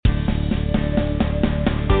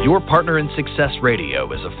Your Partner in Success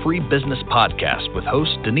Radio is a free business podcast with host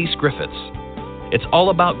Denise Griffiths. It's all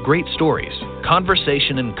about great stories,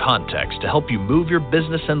 conversation, and context to help you move your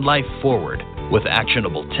business and life forward with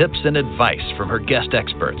actionable tips and advice from her guest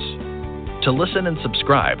experts. To listen and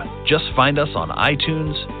subscribe, just find us on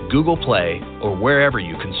iTunes, Google Play, or wherever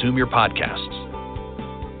you consume your podcasts.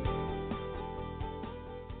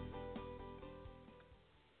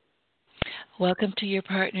 Welcome to Your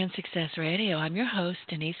Partner in Success Radio. I'm your host,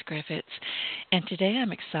 Denise Griffiths, and today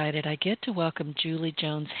I'm excited. I get to welcome Julie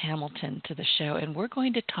Jones Hamilton to the show, and we're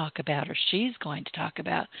going to talk about, or she's going to talk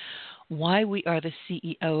about, why we are the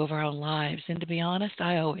CEO of our own lives. And to be honest,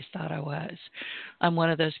 I always thought I was. I'm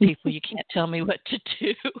one of those people, you can't tell me what to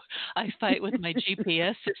do. I fight with my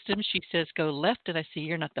GPS system. She says, go left, and I say,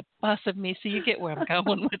 you're not the boss of me, so you get where I'm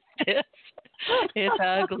going with this. It's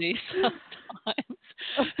ugly sometimes.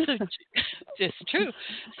 So it's true.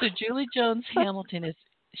 So Julie Jones Hamilton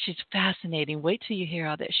she's fascinating. Wait till you hear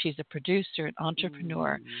all that. She's a producer, an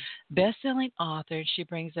entrepreneur, best-selling author, and she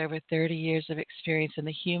brings over 30 years of experience in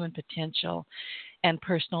the human potential and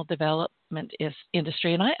personal development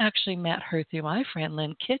industry. And I actually met her through my friend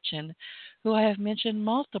Lynn Kitchen, who I have mentioned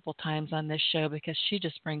multiple times on this show because she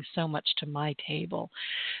just brings so much to my table.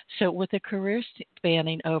 So with a career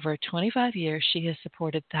spanning over 25 years, she has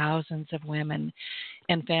supported thousands of women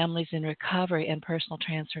and families in recovery and personal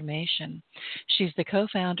transformation. She's the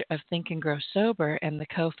co-founder of Think and Grow Sober and the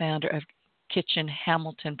co-founder of Kitchen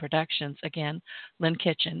Hamilton Productions, again, Lynn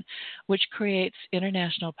Kitchen, which creates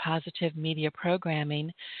international positive media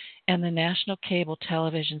programming and the national cable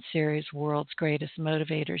television series World's Greatest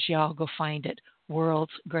Motivators. Y'all go find it,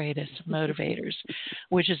 World's Greatest Motivators,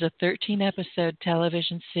 which is a 13-episode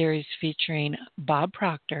television series featuring Bob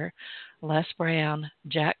Proctor, Les Brown,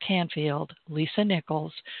 Jack Canfield, Lisa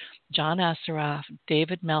Nichols, John Assaraf,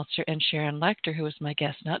 David Meltzer, and Sharon Lechter, who was my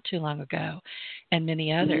guest not too long ago, and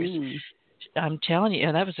many others. I'm telling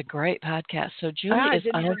you, that was a great podcast. So Julie is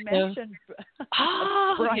didn't also even mention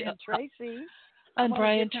Brian Tracy. And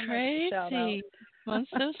Brian Tracy. I'm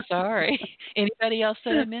so sorry. Anybody else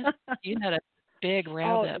that I missed? You had a big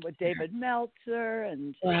roundup. With David Meltzer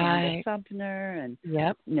and Sumner and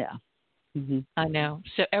yep. Yeah. Mm-hmm. I know.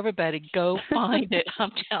 So everybody go find it.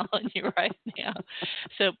 I'm telling you right now.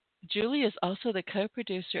 So Julie is also the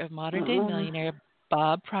co-producer of Modern Day Millionaire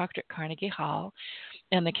Bob Proctor at Carnegie Hall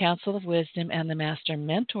and the Council of Wisdom and the Master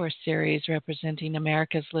Mentor series representing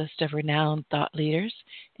America's list of renowned thought leaders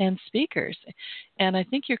and speakers. And I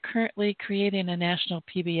think you're currently creating a national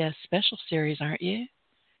PBS special series, aren't you?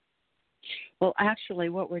 Well, actually,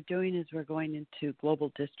 what we're doing is we're going into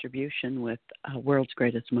global distribution with World's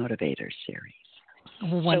Greatest Motivators series.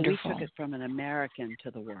 Wonderful. So we took it from an American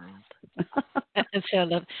to the world. And so I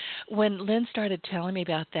love when Lynn started telling me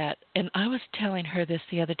about that, and I was telling her this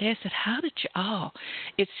the other day. I said, how did you,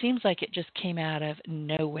 it seems like it just came out of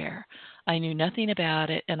nowhere. I knew nothing about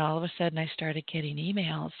it, and all of a sudden I started getting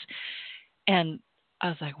emails. And I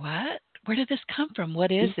was like, what? Where did this come from?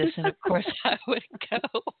 What is this? And of course I would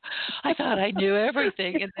go, I thought I knew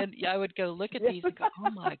everything. And then I would go look at these and go,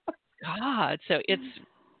 oh my God. So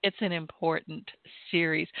it's an important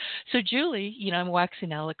series. So Julie, I'm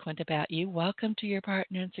waxing eloquent about you. Welcome to Your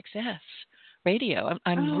Partner in Success Radio.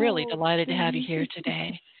 I'm really delighted to have you here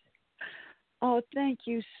today. Oh, thank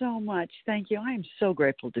you so much. Thank you. I am so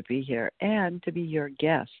grateful to be here and to be your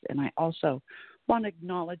guest. And I also want to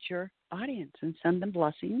acknowledge your audience and send them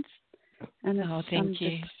blessings. And thank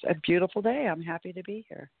you. It's a beautiful day. I'm happy to be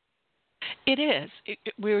here. It is.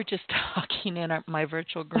 We were just talking in my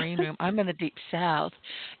virtual green room. I'm in the Deep South.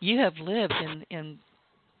 You have lived in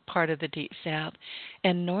part of the Deep South.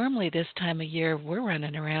 And normally this time of year, we're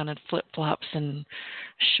running around in flip-flops and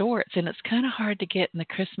shorts. And it's kind of hard to get in the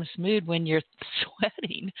Christmas mood when you're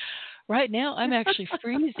sweating. Right now, I'm actually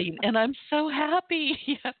freezing. And I'm so happy.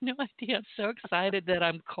 You have no idea. I'm so excited that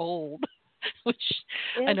I'm cold. Which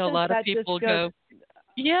I know a lot of people go,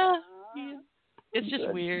 yeah. It's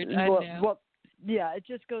just weird. I know. Well, yeah, it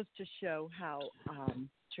just goes to show how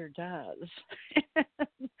sure does.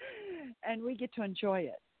 And we get to enjoy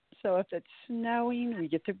it. So if it's snowing, we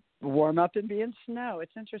get to warm up and be in snow.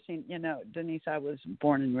 It's interesting. Denise, I was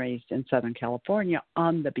born and raised in Southern California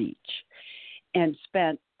on the beach and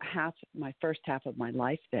spent my first half of my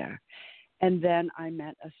life there. And then I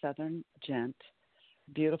met a Southern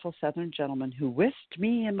beautiful Southern gentleman who whisked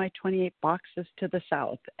me and my 28 boxes to the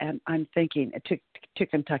south. And I'm thinking, to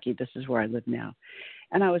Kentucky, this is where I live now.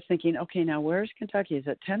 And I was thinking, okay, now where's Kentucky? Is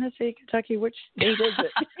it Tennessee, Kentucky? Which state is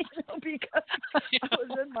it? Because I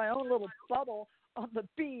was in my own little bubble on the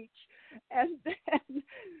beach. and then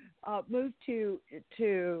moved to.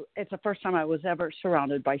 It's the first time I was ever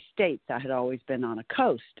surrounded by states. I had always been on a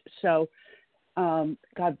coast, so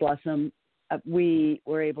God bless them. We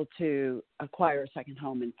were able to acquire a second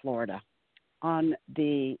home in Florida, on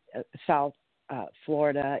the South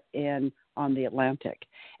Florida and on the Atlantic,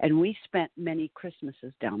 and we spent many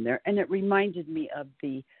Christmases down there, and it reminded me of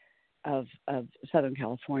Southern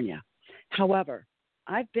California. However,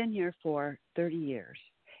 I've been here for 30 years,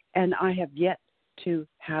 and I have yet to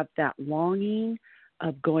have that longing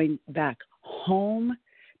of going back home,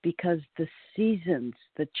 because the seasons,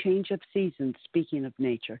 the change of seasons, speaking of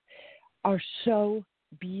nature, are so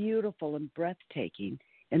beautiful and breathtaking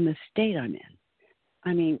in the state I'm in.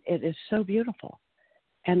 I mean, it is so beautiful,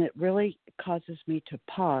 and it really causes me to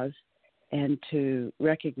pause and to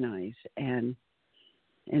recognize and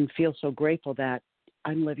feel so grateful that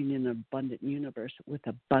I'm living in an abundant universe with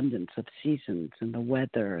abundance of seasons and the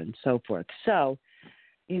weather and so forth. So,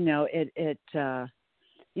 and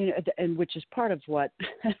which is part of what,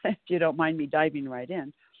 if you don't mind me diving right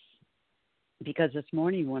in, because this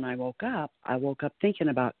morning when I woke up thinking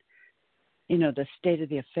about, the state of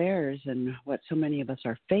the affairs and what so many of us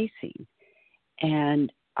are facing.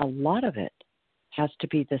 And a lot of it has to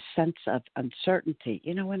be the sense of uncertainty,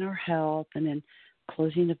 in our health and in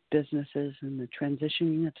closing of businesses and the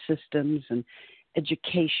transitioning of systems and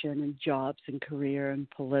education and jobs and career and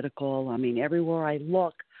political. I mean, everywhere I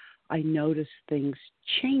look, I notice things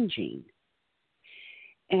changing.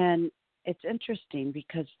 And it's interesting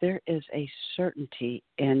because there is a certainty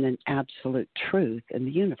and an absolute truth in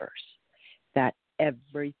the universe that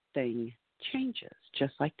everything changes,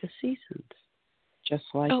 just like the seasons, just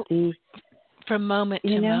like from moment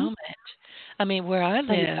to moment. I mean, where I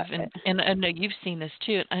live, and I know you've seen this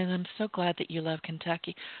too, and I'm so glad that you love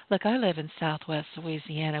Kentucky. Look, I live in Southwest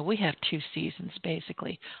Louisiana. We have two seasons,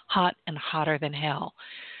 basically, hot and hotter than hell.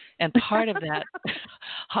 And part of that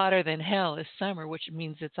hotter than hell is summer, which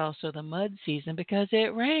means it's also the mud season because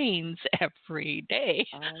it rains every day.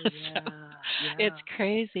 Oh, yeah. So it's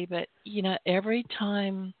crazy. But, every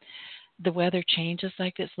time the weather changes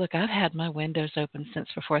like this, look, I've had my windows open since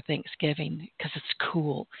before Thanksgiving because it's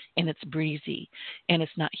cool and it's breezy and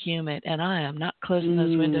it's not humid. And I am not closing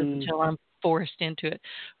those windows until I'm forced into it.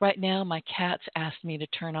 Right now, my cats asked me to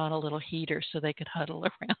turn on a little heater so they could huddle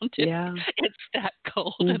around it. Yeah. It's that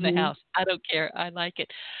cold in the house. I don't care. I like it.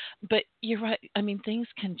 But you're right. I mean, things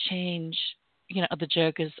can change. The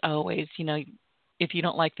joke is always, if you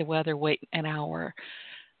don't like the weather, wait an hour.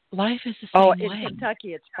 Life is the same way. Oh, in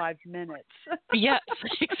Kentucky, it's 5 minutes. Yes,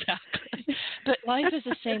 exactly. But life is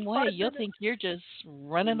the same way. You'll think you're just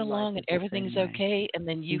running along and everything's okay, and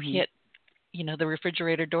then you hit the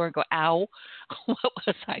refrigerator door and go, ow, what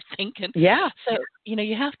was I thinking? Yeah. So,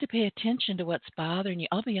 you have to pay attention to what's bothering you.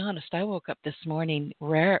 I'll be honest, I woke up this morning,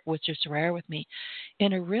 which is rare with me,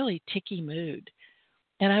 in a really ticky mood.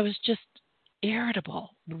 And I was just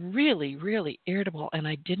irritable, really, really irritable, and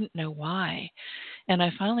I didn't know why. And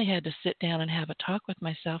I finally had to sit down and have a talk with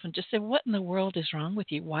myself and just say, what in the world is wrong with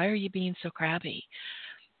you? Why are you being so crabby?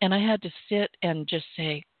 And I had to sit and just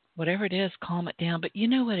say, whatever it is, calm it down. But you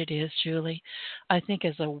know what it is, Julie? I think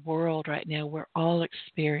as a world right now, we're all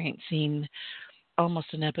experiencing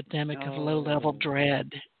almost an epidemic of low-level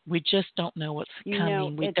dread. We just don't know what's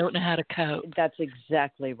coming. We don't know how to cope. That's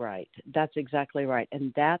exactly right. That's exactly right.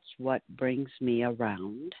 And that's what brings me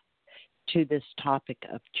around to this topic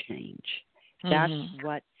of change. That's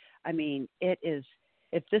what, it is,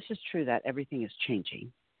 if this is true that everything is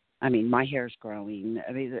changing, my hair's growing.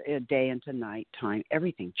 Day into night time,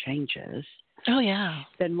 everything changes. Oh yeah.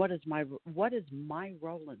 Then what is my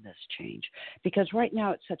role in this change? Because right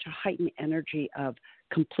now it's such a heightened energy of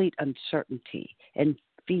complete uncertainty and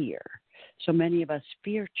fear. So many of us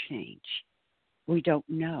fear change. We don't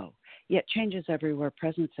know. Yet change is everywhere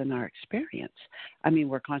present in our experience.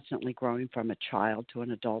 We're constantly growing from a child to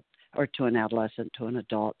an adult, or to an adolescent to an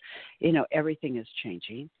adult. Everything is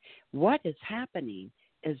changing. What is happening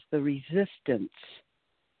is the resistance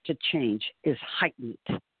to change is heightened.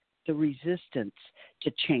 The resistance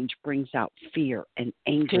to change brings out fear and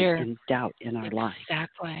anger and doubt in our life.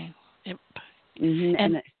 Exactly. Yep.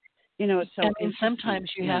 And it's so. And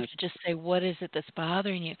sometimes you have to just say, what is it that's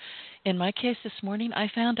bothering you? In my case this morning, I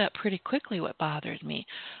found out pretty quickly what bothers me.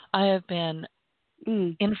 I have been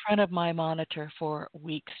in front of my monitor for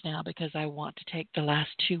weeks now because I want to take the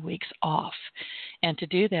last 2 weeks off. And to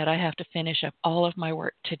do that, I have to finish up all of my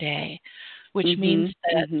work today, which means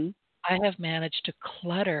that I have managed to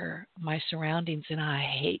clutter my surroundings, and I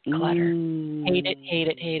hate clutter. Hate it, hate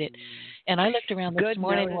it, hate it. And I looked around this Good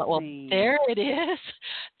morning and went, well, noticing. there it is.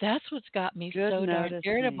 That's what's got me Good so darn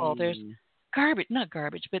irritable. There's noticing. garbage, not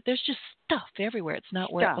garbage, but there's just stuff everywhere. It's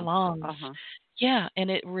not where it Stuff. belongs. Uh-huh. Yeah, and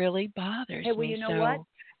it really bothers Hey, well, me. you know So what?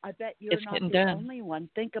 I bet you're it's not getting the done. only one.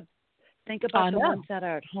 Think I about the know. ones that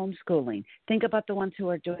are at homeschooling. Think about the ones who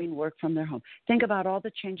are doing work from their home. Think about all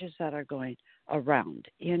the changes that are going around.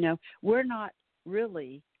 You know, we're not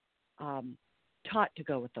really taught to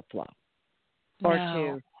go with the flow or No.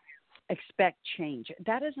 to expect change.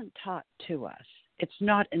 That isn't taught to us. It's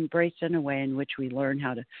not embraced in a way in which we learn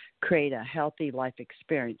how to create a healthy life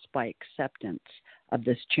experience by acceptance of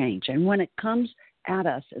this change. And when it comes at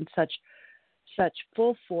us in such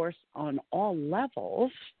full force on all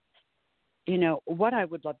levels, you know, what I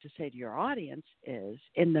would love to say to your audience is,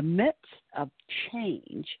 in the midst of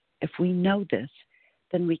change, if we know this,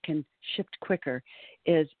 then we can shift quicker,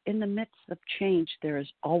 is in the midst of change, there is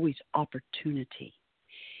always opportunity.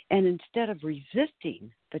 And instead of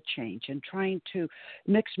resisting the change and trying to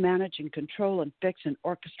mix, manage, and control and fix and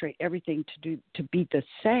orchestrate everything to be the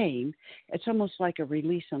same, it's almost like a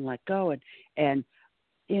release and let go and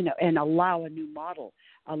you know, and allow a new model,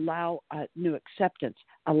 allow a new acceptance,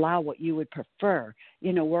 allow what you would prefer.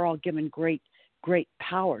 You know, we're all given great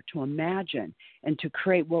power to imagine and to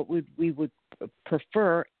create what we would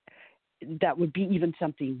prefer, that would be even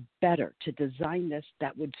something better, to design this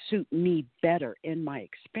that would suit me better in my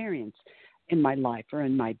experience, in my life, or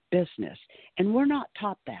in my business. And we're not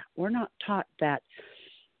taught that. We're not taught that.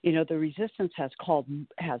 You know, the resistance has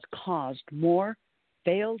caused more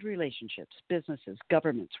failed relationships, businesses,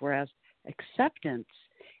 governments, whereas acceptance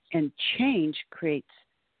and change creates,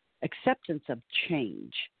 acceptance of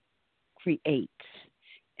change creates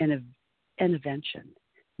an intervention,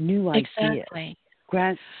 new ideas, Exactly.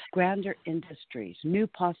 grander industries, new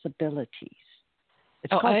possibilities. It's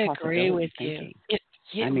called I agree possibility with thinking. you.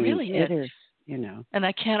 It I mean, really it is. is, you know. And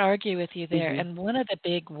I can't argue with you there. Mm-hmm. And one of the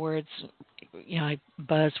big words, you know,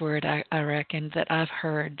 buzzword, I reckon, that I've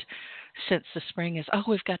heard since the spring is, oh,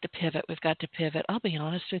 we've got to pivot. We've got to pivot. I'll be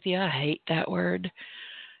honest with you. I hate that word.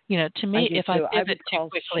 You know, to me, if I pivot too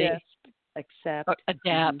quickly, shift, accept, or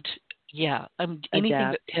adapt, yeah, anything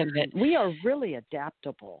adapt. but pivot. We are really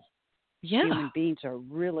adaptable. Yeah. Human beings are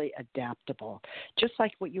really adaptable. Just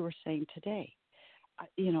like what you were saying today.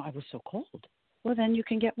 You know, I was so cold. Well, then you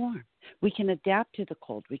can get warm. We can adapt to the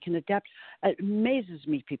cold. We can adapt. It amazes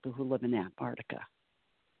me, people who live in Antarctica.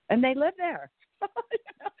 And they live there.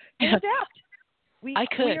 They adapt. I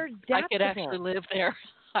could. We are adaptable. I could actually live there.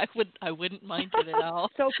 I wouldn't mind it at all.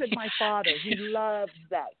 So could my father. He loves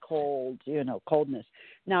that cold, you know, coldness.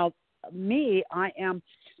 Now, me, I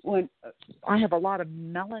have a lot of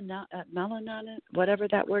melanin, whatever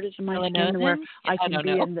that word is in my skin, where I can be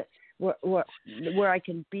in the where I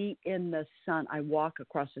can be in the sun. I walk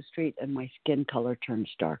across the street and my skin color turns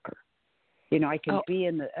darker. You know, I can be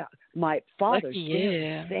in the my father's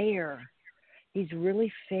very fair. He's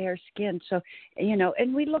really fair skinned. So, you know,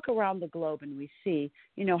 and we look around the globe and we see,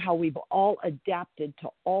 you know, how we've all adapted to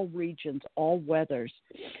all regions, all weathers.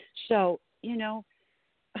 So, you know,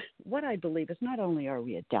 what I believe is not only are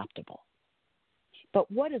we adaptable, but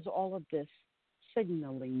what is all of this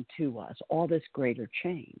signaling to us, all this greater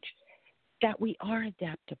change? That we are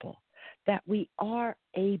adaptable, that we are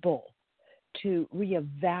able to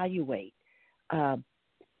reevaluate,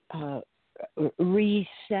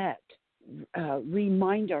 reset,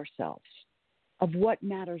 remind ourselves of what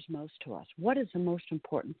matters most to us. What is the most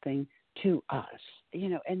important thing to us? You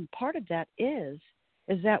know, and part of that is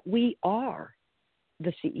that we are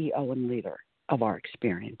the CEO and leader of our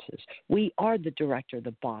experiences. We are the director,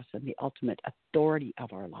 the boss, and the ultimate authority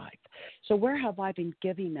of our life. So where have I been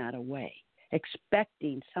giving that away,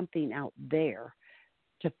 expecting something out there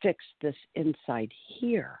to fix this inside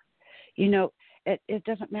here? You know, it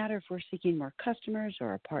doesn't matter if we're seeking more customers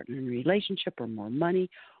or a partner in a relationship or more money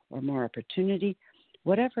or more opportunity.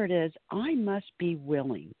 Whatever it is, I must be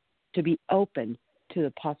willing to be open to the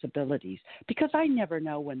possibilities, because I never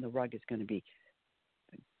know when the rug is going to be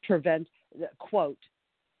provincial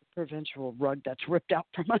rug that's ripped out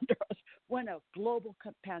from under us, when a global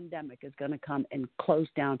pandemic is going to come and close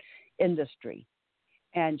down industry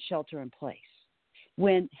and shelter in place,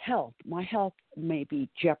 when my health may be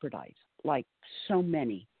jeopardized, like so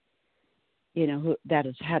many, you know, that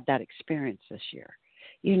has had that experience this year.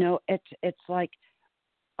 You know, it's like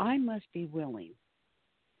I must be willing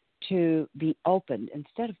to be open,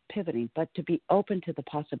 instead of pivoting, but to be open to the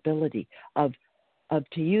possibility of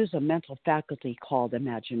to use a mental faculty called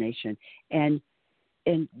imagination and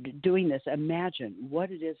in doing this, imagine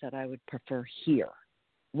what it is that I would prefer here.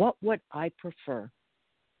 What would I prefer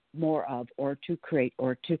more of, or to create,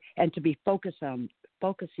 and to be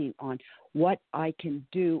focusing on what I can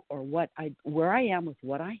do, or where I am with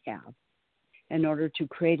what I have, in order to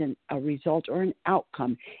create a result or an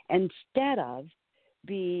outcome, instead of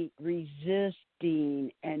be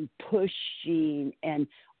resisting and pushing and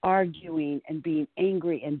arguing and being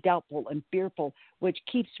angry and doubtful and fearful, which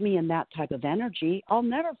keeps me in that type of energy. I'll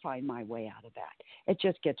never find my way out of that. It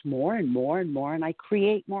just gets more and more and more, and I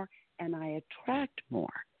create more and I attract more.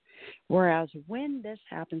 Whereas when this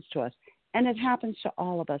happens to us, and it happens to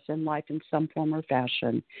all of us in life in some form or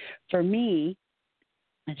fashion, for me,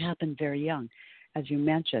 it happened very young. As you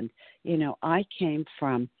mentioned, I came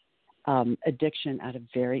from addiction at a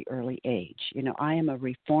very early age. I am a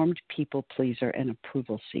reformed people pleaser and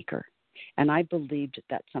approval seeker. And I believed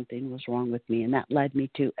that something was wrong with me, and that led me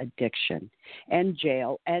to addiction and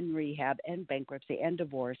jail and rehab and bankruptcy and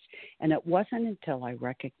divorce. And it wasn't until I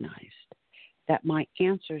recognized that my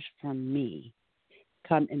answers from me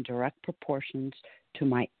come in direct proportions to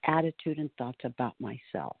my attitude and thoughts about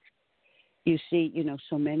myself. You see,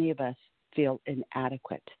 so many of us feel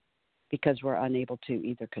inadequate because we're unable to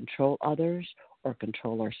either control others or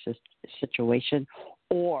control our situation,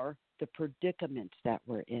 or the predicaments that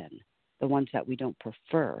we're in, the ones that we don't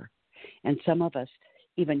prefer. And some of us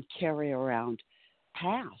even carry around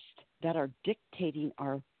past that are dictating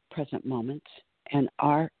our present moments and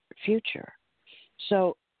our future.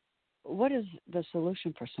 So what is the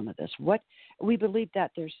solution for some of this? We believe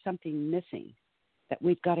that there's something missing, that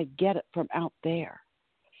we've got to get it from out there,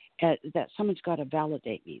 that someone's got to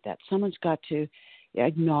validate me, that someone's got to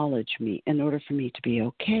acknowledge me in order for me to be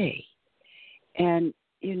okay. And,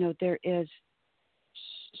 there is,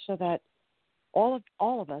 so that all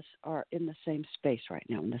of us are in the same space right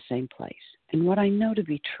now, in the same place. And what I know to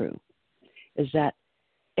be true is that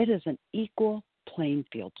it is an equal playing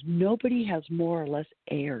field. Nobody has more or less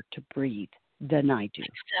air to breathe than I do.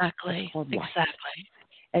 Exactly. It's called life. Exactly.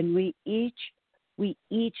 And we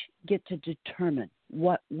each get to determine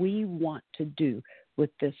what we want to do with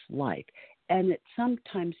this life. And it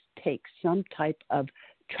sometimes takes some type of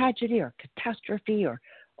tragedy or catastrophe or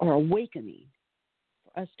awakening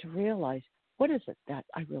for us to realize, what is it that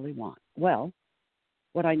I really want? Well,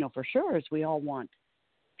 what I know for sure is we all want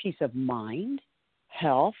peace of mind,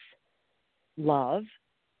 health, love,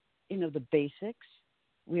 the basics.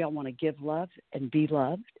 We all want to give love and be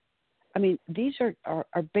loved. I mean, these are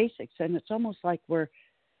basics, and it's almost like we're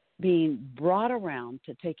being brought around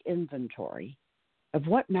to take inventory of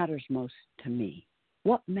what matters most to me,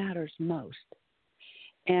 what matters most.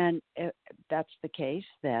 And if that's the case,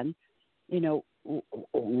 then,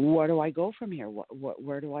 where do I go from here?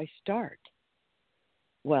 Where do I start?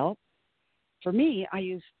 Well, for me, I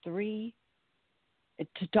use 3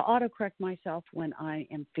 to autocorrect myself when I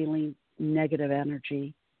am feeling negative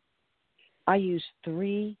energy. I use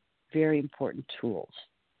 3 very important tools.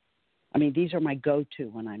 I mean, these are my go-to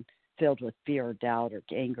when I'm filled with fear or doubt or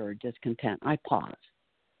anger or discontent. I pause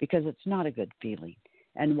because it's not a good feeling.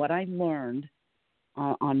 And what I learned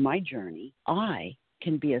on my journey, I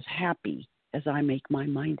can be as happy as I make my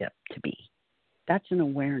mind up to be. That's an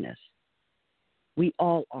awareness. We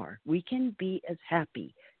all are. We can be as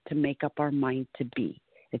happy to make up our mind to be.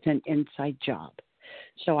 It's an inside job.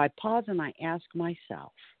 So I pause and I ask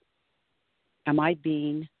myself, am I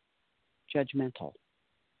being judgmental?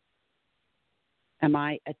 Am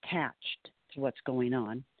I attached to what's going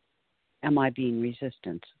on? Am I being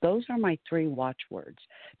resistant? Those are my 3 watchwords,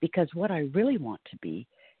 because what I really want to be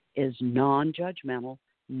is non-judgmental,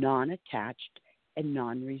 non-attached, and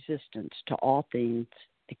non-resistant to all things,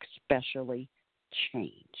 especially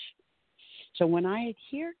change. So when I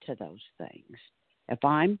adhere to those things, if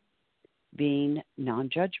I'm being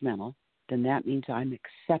non-judgmental, then that means I'm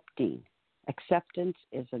accepting. Acceptance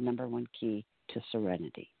is the number 1 key to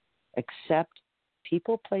serenity. Accept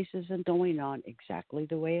people, places, and going on exactly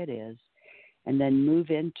the way it is, and then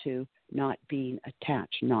move into not being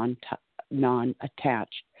attached,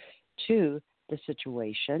 non-attached to the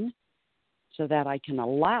situation, so that I can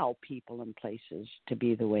allow people and places to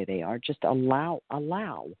be the way they are. Just allow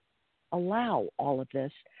all of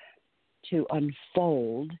this to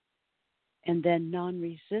unfold, and then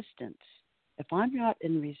non-resistance. If I'm not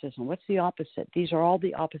in resistance, what's the opposite? These are all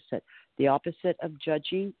the opposite. The opposite of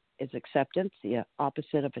judging is acceptance. The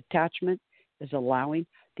opposite of attachment is allowing.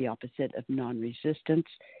 The opposite of non-resistance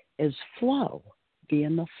is flow. Be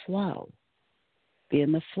in the flow. Be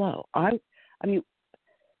in the flow. I mean,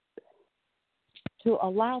 to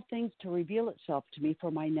allow things to reveal itself to me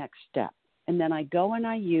for my next step. And then I go and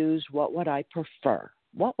I use what would I prefer.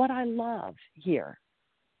 What would I love here?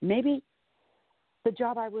 Maybe the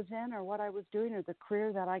job I was in or what I was doing or the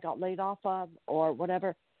career that I got laid off of or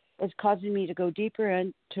whatever is causing me to go deeper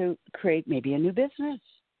and to create maybe a new business.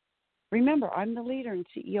 Remember, I'm the leader and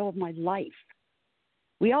CEO of my life.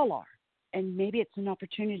 We all are. And maybe it's an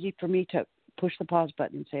opportunity for me to push the pause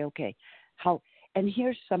button and say, okay, how, and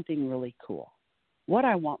here's something really cool. What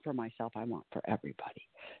I want for myself, I want for everybody.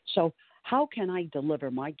 So how can I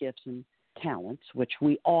deliver my gifts and talents, which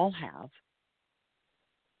we all have,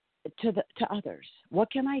 to others?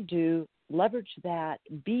 What can I do, leverage that,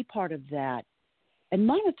 be part of that, and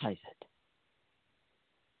monetize it?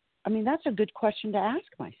 I mean, that's a good question to ask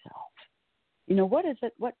myself. You know, what is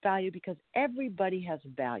it? What value? Because everybody has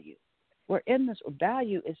value. We're in this.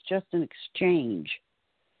 Value is just an exchange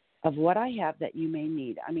of what I have that you may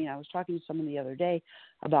need. I mean, I was talking to someone the other day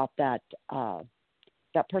about that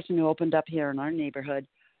person who opened up here in our neighborhood,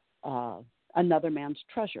 another man's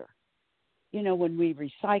treasure. You know, when we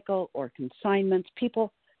recycle or consignments,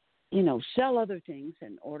 people, you know, sell other things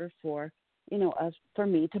in order for, you know, for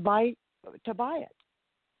me to buy it.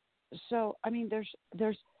 So, I mean,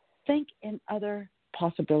 there's think in other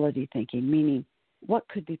possibility thinking, meaning what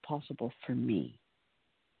could be possible for me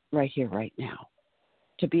right here, right now,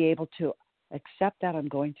 to be able to accept that I'm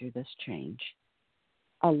going through this change,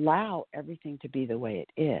 allow everything to be the way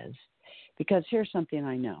it is, because here's something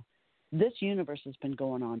I know. This universe has been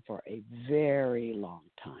going on for a very long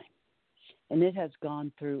time, and it has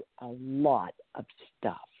gone through a lot of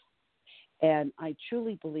stuff. And I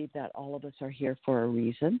truly believe that all of us are here for a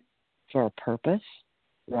reason, for a purpose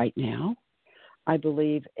right now. I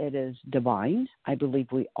believe it is divine. I believe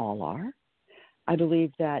we all are. I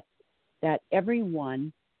believe that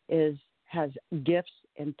everyone has gifts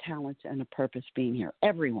and talents and a purpose being here.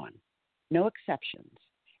 Everyone, no exceptions,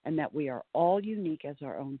 and that we are all unique as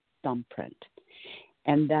our own thumbprint,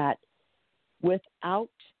 and that without,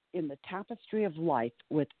 in the tapestry of life,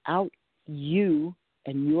 without you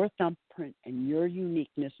and your thumbprint and your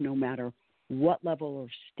uniqueness, no matter what level or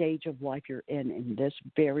stage of life you're in this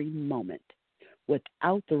very moment,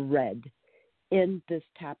 without the red in this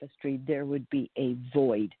tapestry, there would be a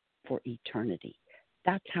void for eternity.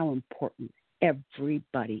 That's how important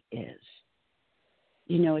everybody is.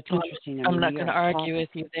 You know, it's interesting. I'm not going to argue with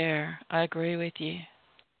you there. I agree with you.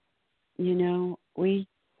 You know,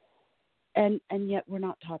 and yet we're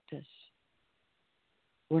not taught this.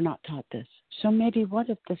 We're not taught this. So maybe what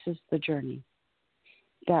if this is the journey?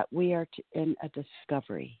 That we are in a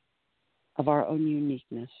discovery of our own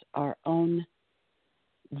uniqueness, our own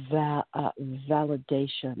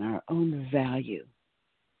validation, our own value.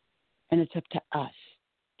 And it's up to us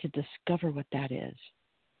to discover what that is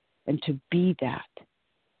and to be that.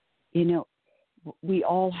 You know, we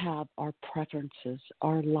all have our preferences,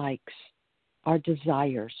 our likes, our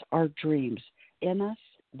desires, our dreams. In us,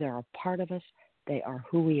 they're a part of us. They are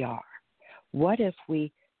who we are. What if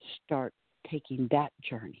we start taking that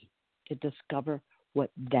journey to discover what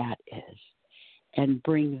that is and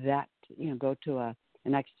bring that, you know, go to an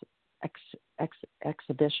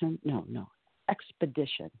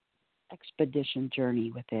expedition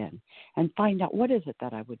journey within and find out what is it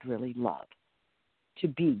that I would really love to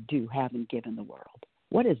be, do, have, and give in the world.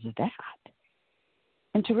 What is that?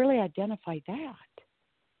 And to really identify that,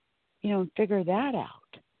 you know, and figure that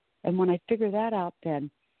out. And when I figure that out, then,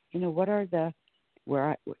 you know, what are the,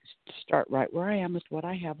 where I start right where I am with what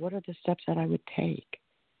I have, what are the steps that I would take?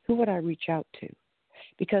 Who would I reach out to?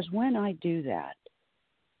 Because when I do that,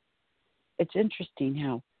 it's interesting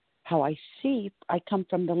how I see, I come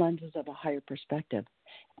from the lenses of a higher perspective,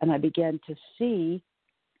 and I begin to see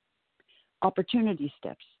opportunity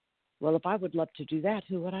steps. Well, if I would love to do that,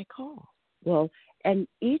 who would I call? Well, and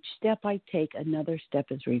each step I take, another step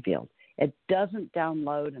is revealed. It doesn't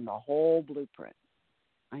download in the whole blueprint.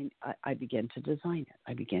 I begin to design it.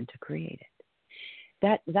 I begin to create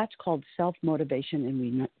it. That's called self-motivation,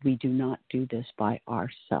 and we do not do this by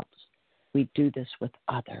ourselves. We do this with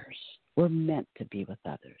others. We're meant to be with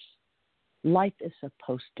others. Life is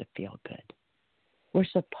supposed to feel good. We're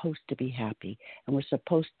supposed to be happy, and we're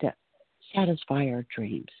supposed to satisfy our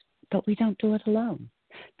dreams, but we don't do it alone.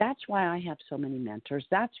 That's why I have so many mentors.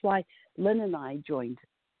 That's why Lynn and I joined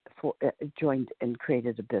and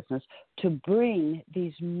created a business to bring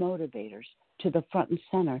these motivators to the front and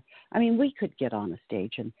center. I mean, we could get on a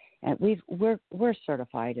stage and we're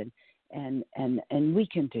certified and we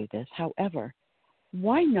can do this. However,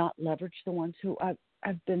 why not leverage the ones who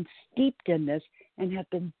have been steeped in this and have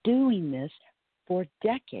been doing this for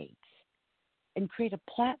decades and create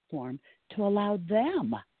a platform to allow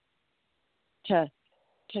them to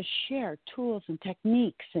share tools and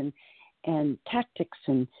techniques and tactics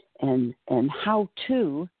and how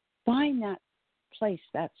to find that place,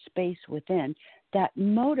 that space within that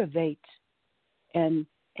motivates and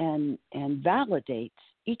validates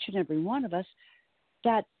each and every one of us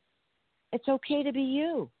that it's okay to be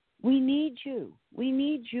you. We need you. We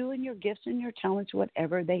need you and your gifts and your talents,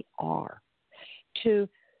 whatever they are, to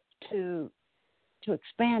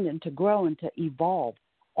expand and to grow and to evolve.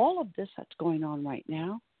 All of this that's going on right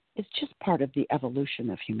now is just part of the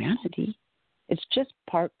evolution of humanity. It's just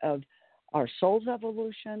part of our soul's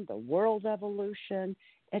evolution, the world's evolution.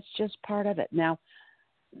 It's just part of it. Now,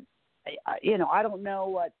 I don't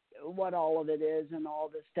know what all of it is and all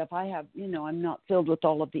this stuff. I have, I'm not filled with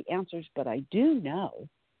all of the answers, but I do know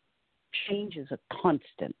change is a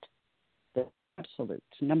constant. The absolutes,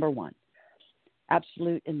 number one.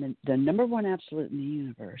 Absolute in the number one absolute in the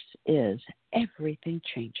universe is everything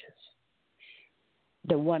changes.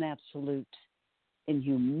 The one absolute in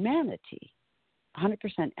humanity,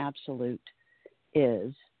 100% absolute,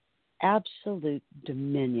 is absolute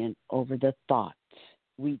dominion over the thoughts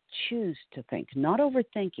we choose to think. Not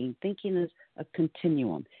overthinking. Thinking is a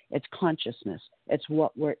continuum. It's consciousness. It's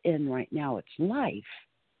what we're in right now. It's life.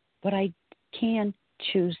 But I can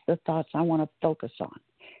choose the thoughts I want to focus on.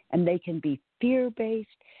 And they can be fear-based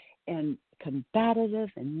and combative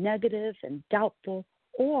and negative and doubtful,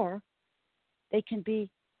 or they can be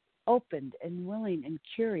open and willing and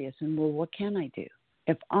curious and, well, what can I do?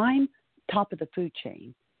 If I'm top of the food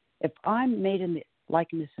chain, if I'm made in the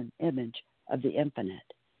likeness and image of the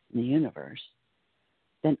infinite, the universe,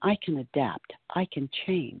 then I can adapt. I can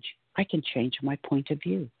change. I can change my point of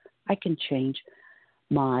view. I can change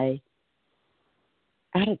my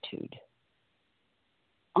attitude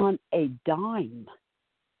on a dime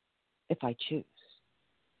if I choose.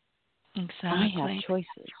 Exactly. I have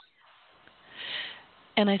choices.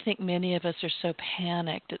 And I think many of us are so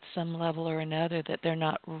panicked at some level or another that they're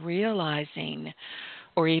not realizing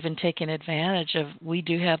or even taking advantage of we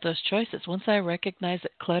do have those choices. Once I recognized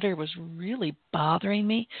that clutter was really bothering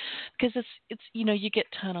me, because it's you get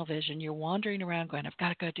tunnel vision. You're wandering around going, I've got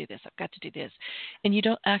to go do this, I've got to do this. And you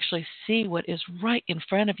don't actually see what is right in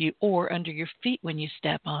front of you or under your feet when you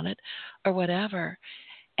step on it or whatever.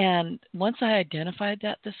 And once I identified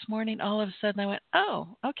that this morning, all of a sudden I went,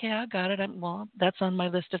 oh, okay, I got it. That's on my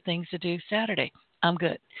list of things to do Saturday. I'm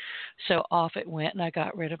good. So off it went, and I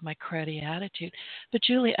got rid of my cruddy attitude. But,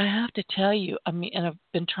 Julie, I have to tell you, and I've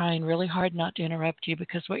been trying really hard not to interrupt you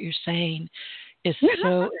because what you're saying is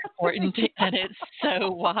so important and it's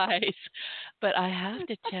so wise. But I have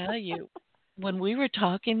to tell you, when we were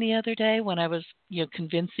talking the other day, when I was,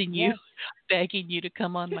 convincing you, begging you to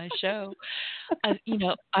come on my show, I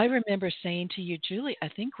remember saying to you, Julie, I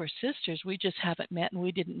think we're sisters. We just haven't met and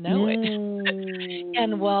we didn't know it. The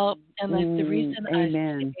reason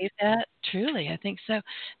Amen. I say that, truly, I think so.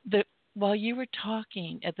 While you were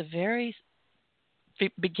talking at the very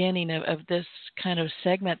beginning of this kind of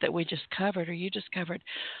segment that we just covered, or you just covered,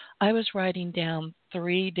 I was writing down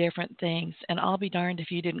 3 different things, and I'll be darned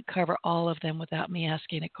if you didn't cover all of them without me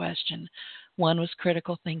asking a question. One was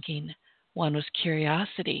critical thinking. One was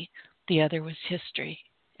curiosity. The other was history.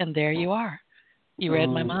 And there you are. You read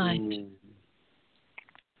my mind.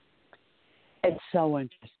 It's so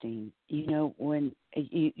interesting. When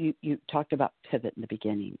you talked about pivot in the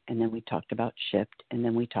beginning, and then we talked about shift, and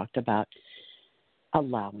then we talked about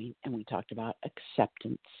allowing, and we talked about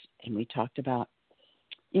acceptance, and we talked about,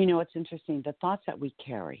 it's interesting, the thoughts that we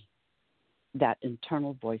carry, that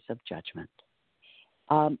internal voice of judgment,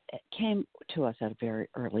 came to us at a very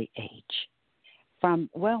early age from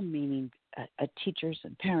well-meaning teachers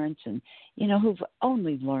and parents and, who've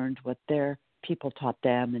only learned what their people taught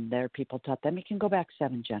them and their people taught them. It can go back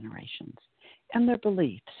 7 generations, and their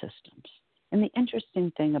belief systems. And the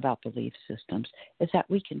interesting thing about belief systems is that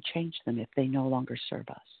we can change them if they no longer serve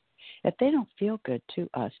us. If they don't feel good to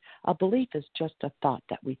us, a belief is just a thought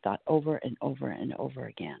that we thought over and over and over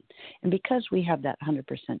again. And because we have that 100%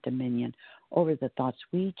 dominion over the thoughts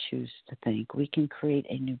we choose to think, we can create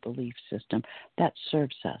a new belief system that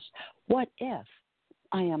serves us. What if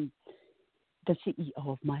I am the CEO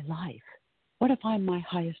of my life? What if I'm my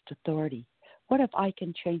highest authority? What if I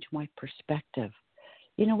can change my perspective?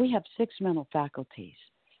 We have 6 mental faculties.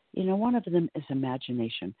 One of them is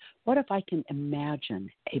imagination. What if I can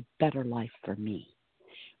imagine a better life for me,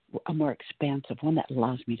 a more expansive one that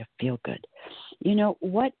allows me to feel good?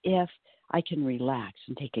 What if I can relax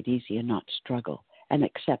and take it easy and not struggle and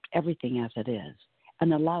accept everything as it is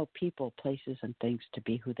and allow people, places, and things to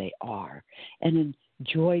be who they are and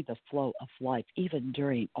enjoy the flow of life even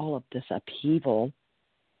during all of this upheaval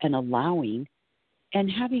and allowing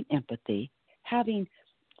and having empathy, having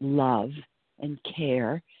love and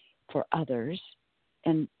care for others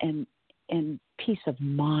and peace of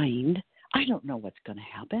mind. I don't know what's going to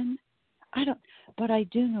happen. But I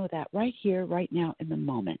do know that right here, right now, in the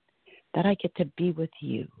moment, that I get to be with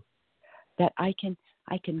you, that I can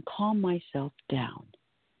calm myself down.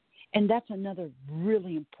 And that's another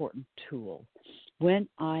really important tool. When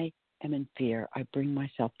I am in fear, I bring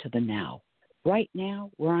myself to the now. Right now,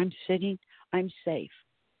 where I'm sitting, I'm safe.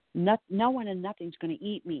 No one and nothing's going to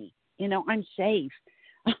eat me. I'm safe.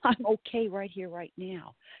 I'm okay right here, right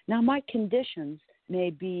now. Now, my conditions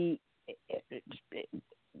may be,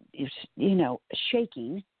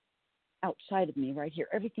 shaking outside of me right here.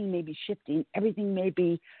 Everything may be shifting. Everything may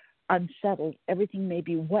be unsettled. Everything may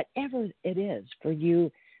be whatever it is for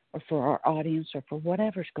you or for our audience or for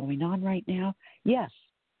whatever's going on right now. Yes,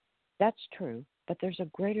 that's true, but there's a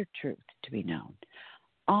greater truth to be known.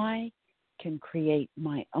 I can create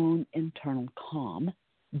my own internal calm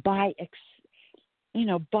by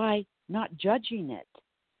not judging it,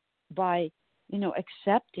 by,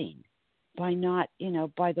 accepting, by not,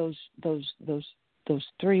 by those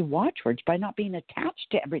three watchwords, by not being attached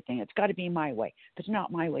to everything. It's got to be my way. If it's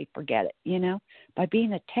not my way, forget it, by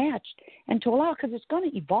being attached and to allow, because it's going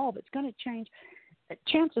to evolve. It's going to change.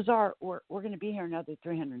 Chances are we're going to be here another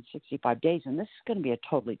 365 days, and this is going to be a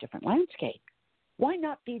totally different landscape. Why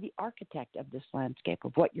not be the architect of this landscape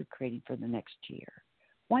of what you're creating for the next year?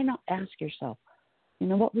 Why not ask yourself,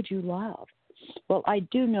 what would you love? Well, I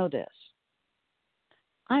do know this.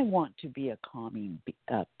 I want to be a calming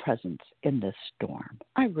presence in this storm.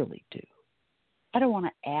 I really do. I don't want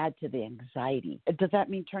to add to the anxiety. Does that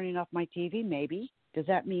mean turning off my TV? Maybe. Does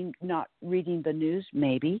that mean not reading the news?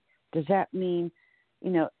 Maybe. Does that mean,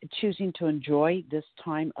 choosing to enjoy this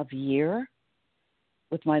time of year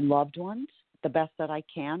with my loved ones the best that I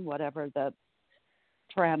can, whatever the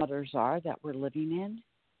parameters are that we're living in?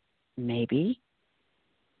 Maybe.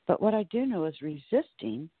 But what I do know is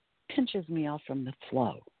resisting pinches me off from the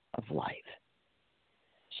flow of life.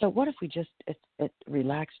 So what if we just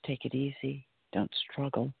relax, take it easy, don't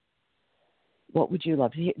struggle? What would you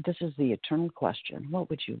love? This is the eternal question. What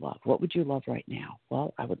would you love? What would you love right now?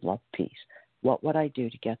 Well, I would love peace. What would I do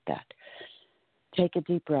to get that? Take a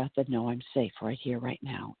deep breath and know I'm safe right here, right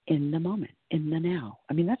now, in the moment, in the now.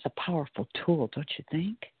 I mean, that's a powerful tool, don't you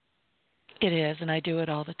think? It is, and I do it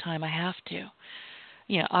all the time. I have to.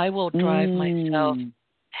 I will drive myself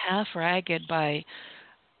half ragged by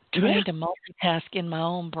trying to multitask in my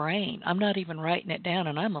own brain. I'm not even writing it down,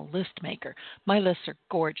 and I'm a list maker. My lists are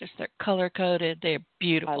gorgeous. They're color-coded. They're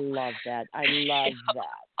beautiful. I love that. I love that.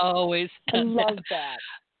 Always. I love that.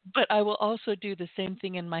 But I will also do the same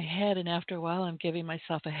thing in my head, and after a while I'm giving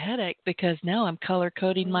myself a headache because now I'm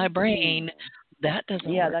color-coding my brain. That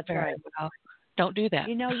doesn't work very well. Don't do that.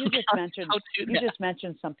 You just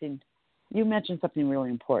mentioned something. You mentioned something really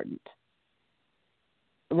important.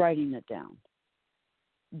 Writing it down.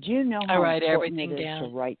 Do you know how I write important everything it is down.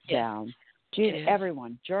 to write Yes. down?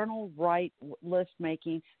 Everyone, journal, write, list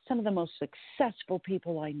making. Some of the most successful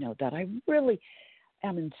people I know that I really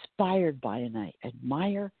am inspired by and I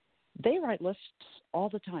admire, they write lists all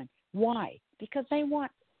the time. Why? Because they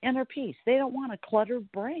want inner peace. They don't want a cluttered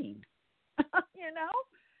brain.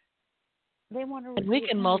 They want to. And we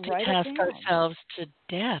can multitask ourselves to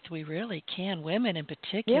death. We really can. Women in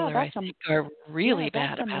particular, I think, are really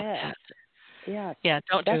bad about that. Yeah,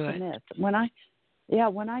 don't do it. That's a myth.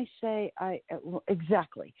 When I say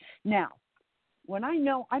exactly. Now, when I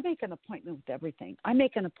know, I make an appointment with everything. I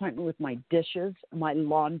make an appointment with my dishes, my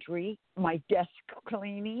laundry, my desk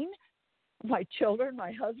cleaning, my children,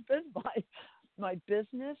 my husband, my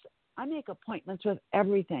business. I make appointments with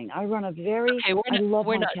everything. I run a very. Okay,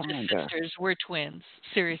 we're not calendar. Just sisters. We're twins.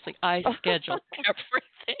 Seriously, I schedule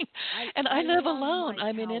everything, and I live alone.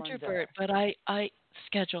 I'm an introvert, but I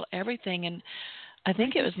schedule everything. And I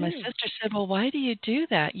think it was my sister said, "Well, why do you do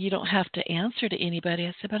that? You don't have to answer to anybody."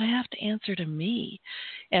 I said, "But I have to answer to me,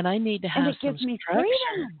 and I need to have some gives me structure."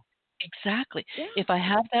 Freedom. Exactly. Yeah. If I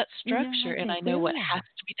have that structure and I know what has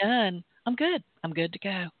to be done, I'm good. I'm good to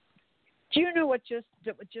go. Do you know what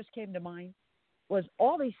just came to mind? Was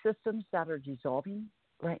all these systems that are dissolving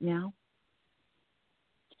right now,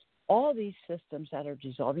 all these systems that are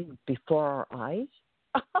dissolving before our eyes.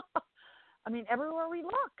 I mean, everywhere we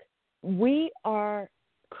look, we are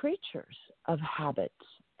creatures of habits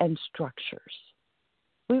and structures.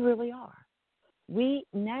 We really are. We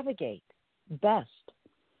navigate best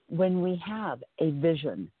when we have a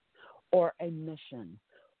vision or a mission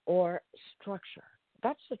or structure.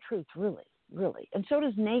 That's the truth, really, really. And so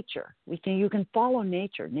does nature. You can follow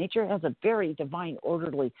nature. Nature has a very divine,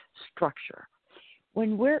 orderly structure.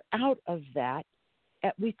 When we're out of that,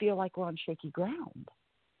 we feel like we're on shaky ground.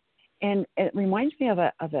 And it reminds me of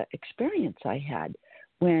a experience I had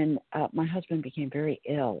when my husband became very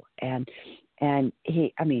ill, and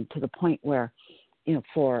he, I mean, to the point where,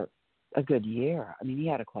 for a good year, I mean, he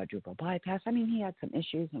had a quadruple bypass. I mean, he had some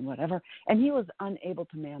issues and whatever, and he was unable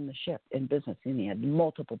to man the ship in business, and he had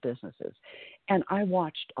multiple businesses. And I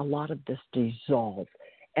watched a lot of this dissolve,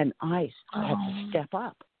 and I had to step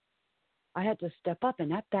up. I had to step up,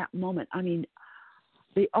 and at that moment, I mean,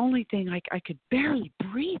 the only thing I could barely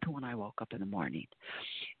breathe when I woke up in the morning.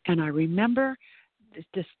 And I remember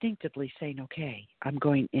distinctively saying, okay, I'm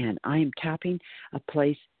going in. I am tapping a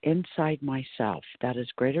place inside myself that is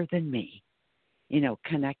greater than me,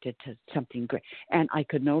 connected to something great. And I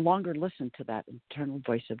could no longer listen to that internal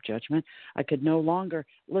voice of judgment. I could no longer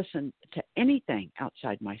listen to anything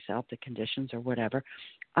outside myself, the conditions or whatever.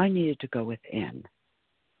 I needed to go within.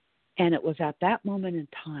 And it was at that moment in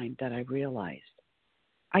time that I realized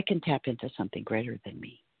I can tap into something greater than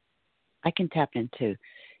me. I can tap into,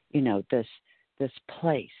 this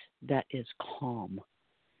place that is calm,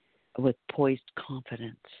 with poised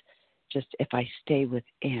confidence, just if I stay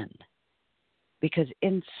within. Because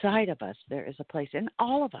inside of us, there is a place, in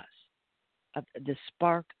all of us, of the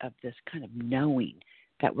spark of this kind of knowing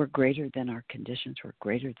that we're greater than our conditions,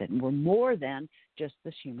 we're more than just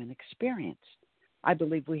this human experience. I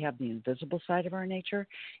believe we have the invisible side of our nature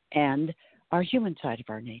and our human side of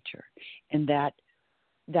our nature, and that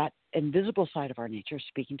invisible side of our nature is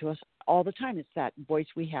speaking to us all the time. It's that voice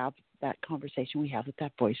we have, that conversation we have with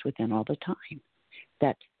that voice within all the time,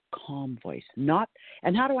 that calm voice.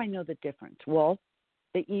 And how do I know the difference? Well,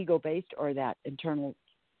 the ego-based or that internal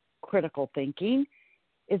critical thinking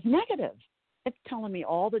is negative. It's telling me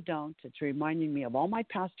all the don'ts. It's reminding me of all my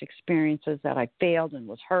past experiences that I failed and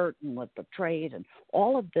was hurt and was betrayed and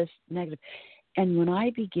all of this negative. And when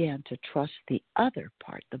I began to trust the other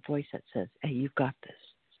part, the voice that says, hey, you've got this.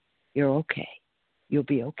 You're okay. You'll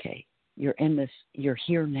be okay. You're in this. You're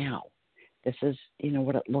here now. This is,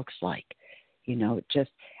 what it looks like.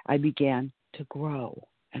 I began to grow,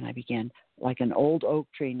 and I began like an old oak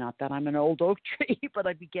tree. Not that I'm an old oak tree, but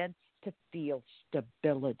I began to feel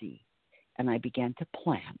stability. And I began to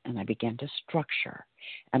plan, and I began to structure,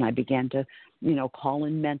 and I began to, call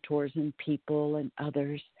in mentors and people and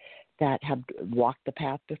others that have walked the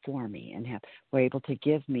path before me and were able to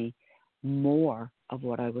give me more of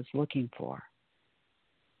what I was looking for.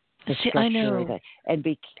 I know.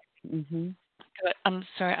 I'm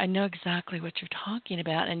sorry. I know exactly what you're talking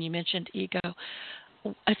about, and you mentioned ego.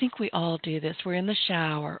 I think we all do this. We're in the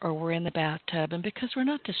shower or we're in the bathtub, and because we're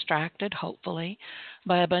not distracted, hopefully,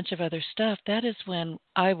 by a bunch of other stuff, that is when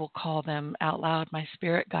I will call them out loud my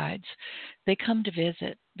spirit guides. They come to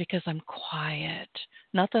visit because I'm quiet.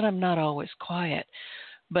 Not that I'm not always quiet,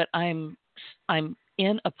 but I'm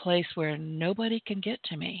in a place where nobody can get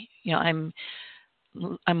to me.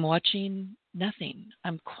 I'm watching nothing.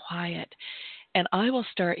 I'm quiet. And I will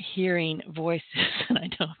start hearing voices, and I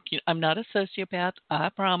know I'm not a sociopath, I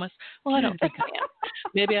promise. Well, I don't think I am.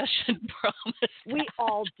 Maybe I shouldn't promise that. We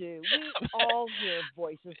all do. We all hear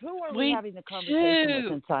voices. Who are we having the conversation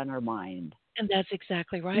with inside our mind? And that's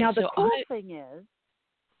exactly right. Now, the cool thing is,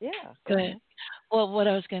 go ahead. Well, what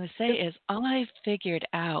I was going to say is I figured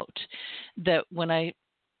out that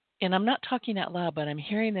and I'm not talking out loud, but I'm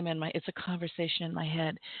hearing them it's a conversation in my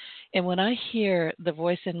head. And when I hear the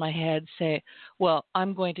voice in my head say, well,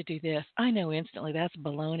 I'm going to do this, I know instantly that's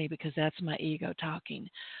baloney because that's my ego talking.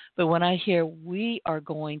 But when I hear we are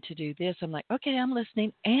going to do this, I'm like, okay, I'm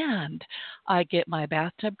listening. And I get my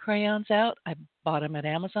bathtub crayons out. I bought them at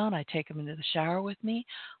Amazon. I take them into the shower with me.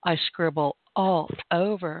 I scribble all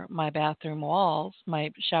over my bathroom walls,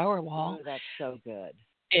 my shower wall. Oh, that's so good.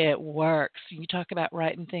 It works. You talk about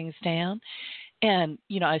writing things down. And,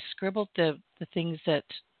 I scribbled the things that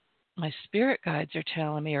my spirit guides are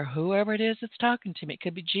telling me or whoever it is that's talking to me. It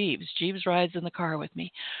could be Jeeves. Jeeves rides in the car with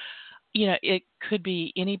me. It could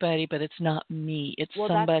be anybody, but it's not me. It's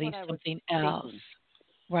somebody, something else.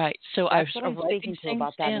 Right. So that's what I'm speaking to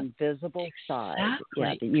about that invisible side.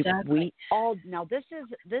 Yeah, exactly. We all now this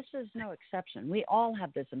is no exception. We all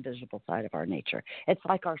have this invisible side of our nature. It's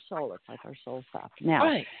like our soul. It's like our soul stuff. Now,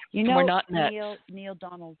 right. We're not Neil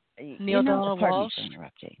Donald. Neil Donald Walsh.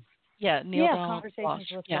 Interrupting. Yeah, Neil Donald Conversations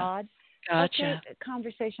Walsh. with God. Gotcha. Okay,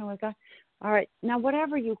 conversation with God. All right. Now,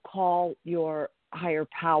 whatever you call your higher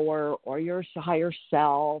power or your higher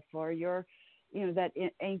self or your that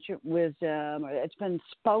ancient wisdom, or it's been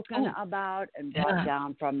spoken about and brought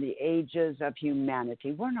down from the ages of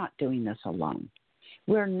humanity. We're not doing this alone.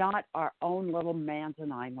 We're not our own little man's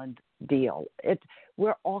an island deal.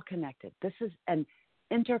 We're all connected. This is, and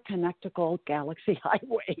interconnectical galaxy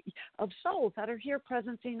highway of souls that are here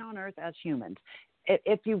presencing on Earth as humans,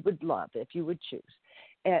 if you would love, if you would choose,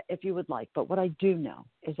 if you would like. But what I do know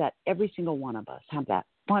is that every single one of us have that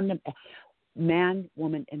man,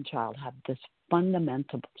 woman, and child have this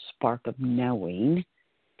fundamental spark of knowing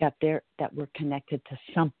that we're connected to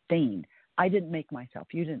something. I didn't make myself.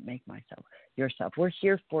 You didn't make yourself. We're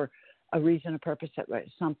here for a reason, a purpose,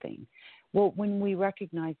 something. Well, when we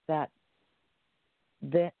recognize that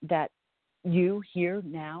you here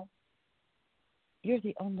now, you're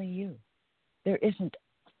the only you. There isn't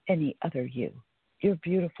any other you. You're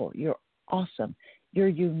beautiful. You're awesome. You're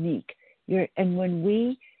unique. And when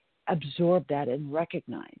we absorb that and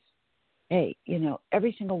recognize, hey,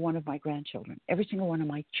 every single one of my grandchildren, every single one of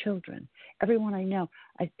my children, everyone I know,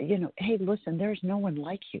 hey, listen, there's no one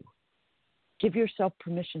like you. Give yourself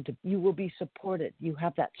permission you will be supported. You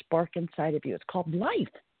have that spark inside of you. It's called life.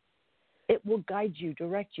 It will guide you,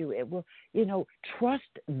 direct you. It will, trust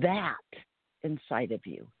that inside of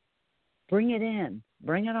you. Bring it in.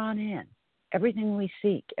 Bring it on in. Everything we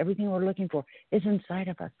seek, everything we're looking for is inside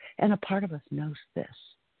of us. And a part of us knows this.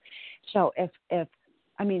 So if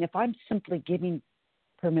I'm simply giving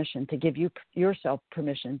permission to give yourself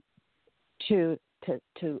permission to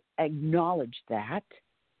acknowledge that,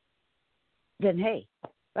 then hey,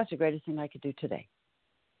 that's the greatest thing I could do today.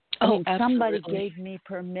 Somebody gave me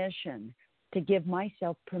permission to give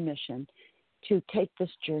myself permission to take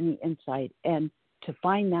this journey inside and to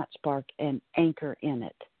find that spark and anchor in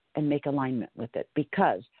it and make alignment with it,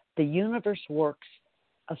 because the universe works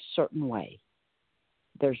a certain way.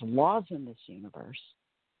 There's laws in this universe.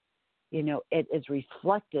 It is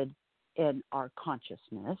reflected in our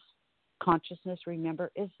consciousness. Consciousness,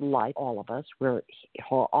 remember, is life, all of us. We're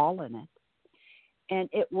all in it. And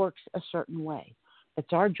it works a certain way.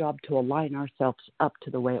 It's our job to align ourselves up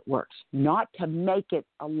to the way it works, not to make it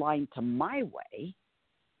align to my way.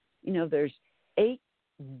 There's 8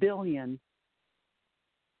 billion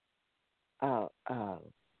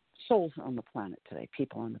souls on the planet today,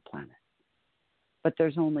 people on the planet. But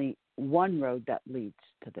there's only one road that leads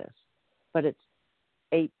to this. But it's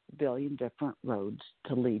 8 billion different roads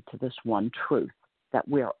to lead to this one truth that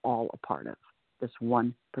we are all a part of, this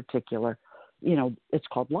one particular, it's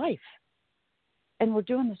called life. And we're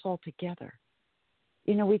doing this all together.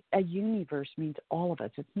 A universe means all of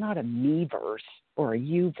us. It's not a me-verse or a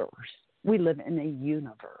you-verse. We live in a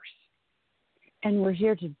universe. And we're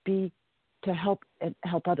here to help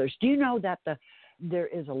others. Do you know that there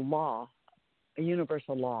is a law, a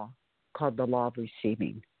universal law called the law of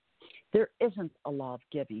receiving? There isn't a law of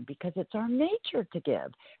giving because it's our nature to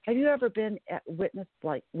give. Have you ever been witnessed,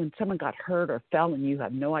 like when someone got hurt or fell and you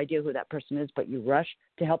have no idea who that person is, but you rush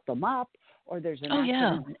to help them up, or there's an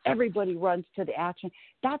accident and everybody runs to the action?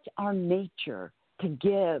 That's our nature to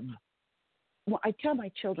give. Well, I tell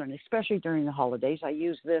my children, especially during the holidays, I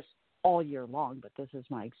use this all year long, but this is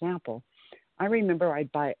my example. I remember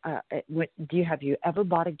I'd buy, have you ever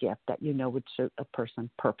bought a gift that would suit a person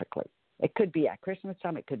perfectly? It could be at Christmas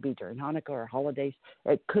time. It could be during Hanukkah or holidays.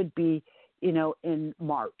 It could be, in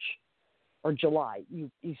March or July.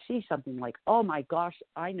 You see something like, oh, my gosh,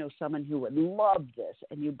 I know someone who would love this,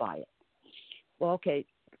 and you buy it. Well, okay,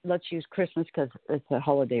 let's use Christmas because it's the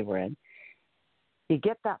holiday we're in. You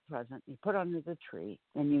get that present, you put it under the tree,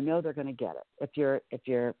 and they're going to get it. If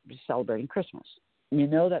you're celebrating Christmas,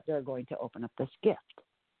 that they're going to open up this gift.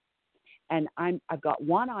 And I've got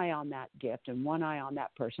one eye on that gift and one eye on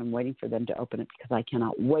that person waiting for them to open it because I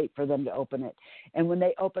cannot wait for them to open it. And when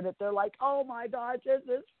they open it, they're like, oh, my gosh, this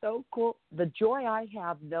is so cool. The joy I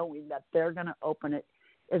have knowing that they're going to open it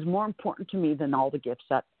is more important to me than all the gifts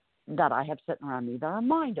that I have sitting around me that are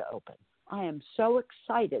mine to open. I am so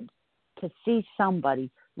excited to see somebody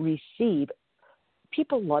receive.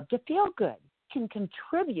 People love to feel good, can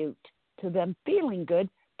contribute to them feeling good.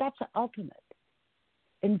 That's the ultimate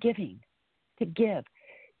in giving. To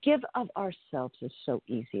give of ourselves is so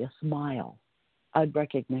easy. A smile, a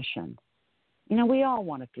recognition. We all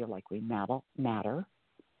want to feel like we matter.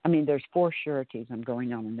 I mean, there's 4 sureties. I'm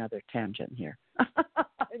going on another tangent here.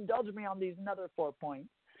 Indulge me on these another 4 points.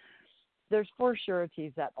 There's 4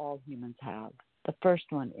 sureties that all humans have. The first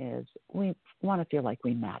one is we want to feel like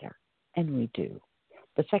we matter, and we do.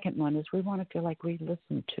 The second one is we want to feel like we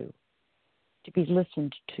listen to be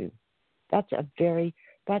listened to. That's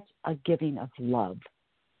a giving of love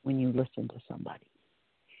when you listen to somebody.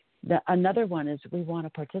 Another one is we want to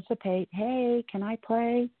participate. Hey, can I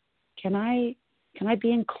play? Can I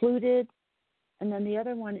be included? And then the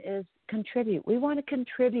other one is contribute. We want to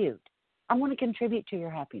contribute. I want to contribute to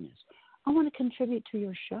your happiness. I want to contribute to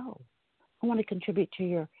your show. I want to contribute to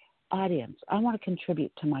your audience, I want to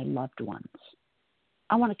contribute to my loved ones.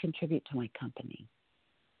 I want to contribute to my company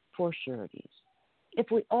for sureties.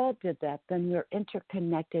 If we all did that, then we're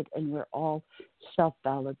interconnected and we're all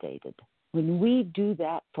self-validated. When we do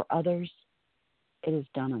that for others, it is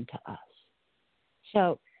done unto us.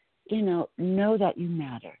 So, know that you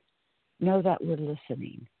matter. Know that we're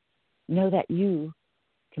listening. Know that you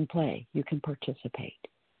can play, you can participate,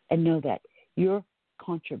 and know that your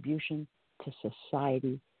contribution to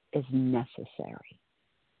society is necessary.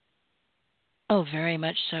 Oh, very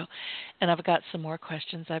much so. And I've got some more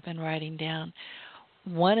questions I've been writing down.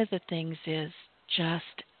 One of the things is just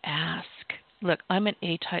ask. Look, I'm an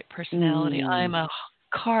A-type personality. I'm a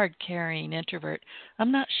card-carrying introvert.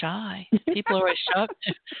 I'm not shy. People are always shocked.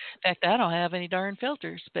 In fact, I don't have any darn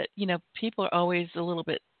filters. But, people are always a little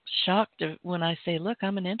bit shocked when I say, look,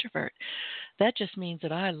 I'm an introvert. That just means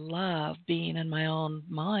that I love being in my own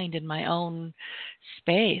mind, in my own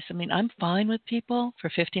space. I mean, I'm fine with people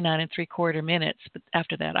for 59 3/4 minutes, but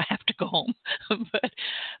after that I have to go home.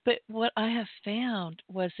 but what I have found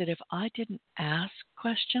was that if I didn't ask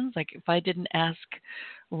questions, like if I didn't ask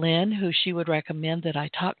Lynn, who she would recommend that I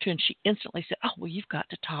talk to, and she instantly said, oh, well, you've got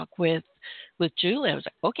to talk with Julie. I was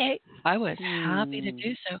like, okay, I was happy to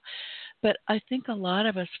do so. But I think a lot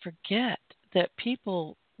of us forget that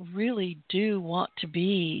people really do want to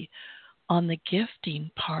be on the gifting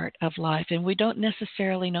part of life, and we don't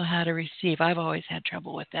necessarily know how to receive. I've always had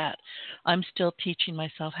trouble with that. I'm still teaching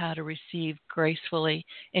myself how to receive gracefully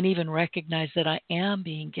and even recognize that I am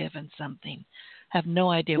being given something. I have no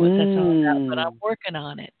idea what that's all about, but I'm working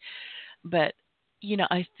on it. But,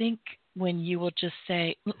 I think when you will just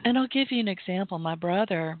say, and I'll give you an example. My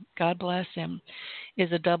brother, God bless him,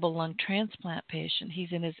 is a double lung transplant patient.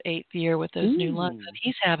 He's in his 8th year with those new lungs, and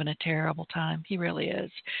he's having a terrible time. He really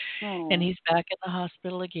is. Oh. And he's back in the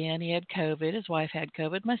hospital again. He had COVID. His wife had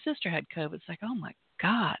COVID. My sister had COVID. It's like, oh, my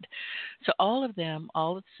God. So all of them,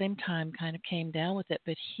 all at the same time, kind of came down with it.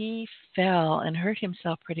 But he fell and hurt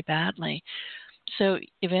himself pretty badly. So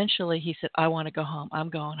eventually he said, I want to go home. I'm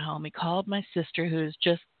going home. He called my sister, who's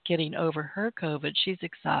just getting over her COVID. She's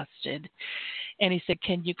exhausted. And he said,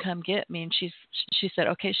 can you come get me? And she said,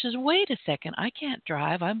 okay. She says, wait a second. I can't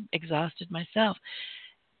drive. I'm exhausted myself.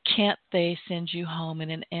 Can't they send you home in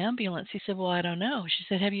an ambulance? He said, well, I don't know. She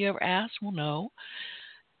said, have you ever asked? Well, no.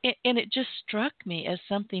 And it just struck me as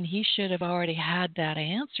something he should have already had that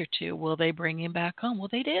answer to. Will they bring him back home? Well,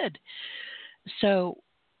 they did. So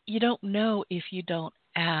you don't know if you don't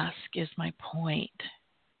ask, is my point.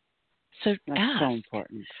 So that's ask. so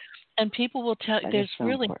important. And people will tell you there's so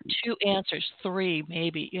really important. 2 answers, 3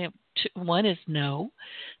 maybe. One is no,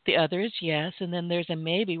 the other is yes, and then there's a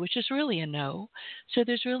maybe, which is really a no. So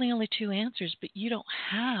there's really only 2 answers, but you don't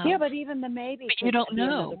have. Yeah, but even the maybe but could you don't be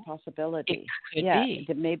know. another possibility. It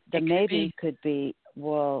could be. The maybe could be,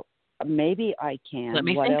 well, maybe I can. Let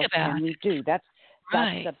me what think else about can we do?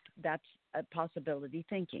 Right. That's a possibility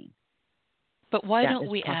thinking. But why That don't is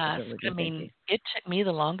we ask? possibility I mean, thinking. it took me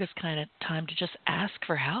the longest kind of time to just ask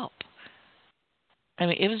for help. I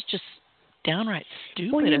mean, it was just downright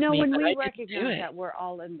stupid Well, of me, when but we I didn't do recognize it. that we're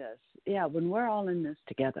all in this, when we're all in this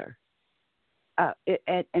together,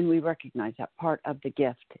 and we recognize that part of the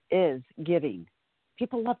gift is giving.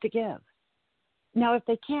 People love to give. Now, if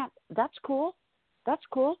they can't, that's cool. That's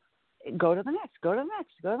cool. Go to the next. Go to the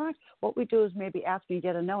next. Go to the next. What we do is maybe ask and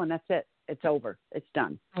get a no, and that's it. It's over. It's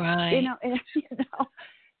done. Right.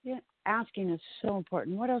 Asking is so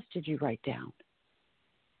important. What else did you write down?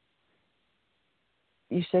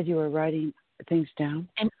 You said you were writing things down?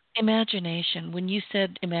 And imagination. When you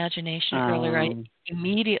said imagination earlier, I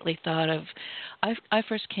immediately thought of, I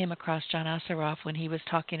first came across John Assaraf when he was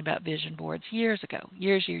talking about vision boards years ago.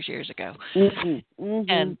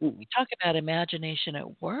 And we talk about imagination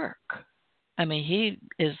at work. I mean,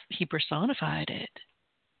 he personified it.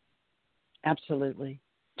 Mabsolutely.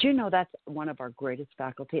 Do you know that's one of our greatest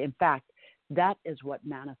faculty? In fact, that is what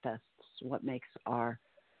manifests, what makes our,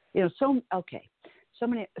 so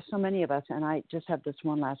many of us, and I just have this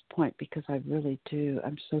one last point because I really do.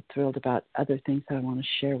 I'm so thrilled about other things that I want to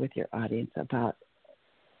share with your audience about,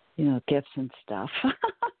 gifts and stuff.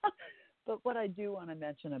 But what I do want to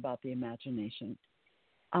mention about the imagination,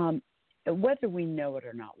 whether we know it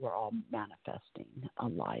or not, we're all manifesting a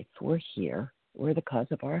life. We're here. We're the cause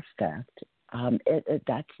of our effect.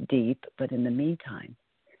 That's deep, but in the meantime,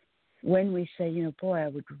 when we say, boy, I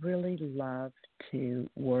would really love to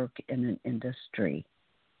work in an industry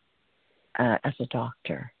as a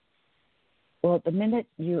doctor. Well, the minute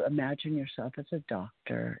you imagine yourself as a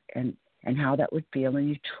doctor and how that would feel, and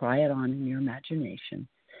you try it on in your imagination,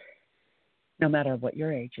 no matter what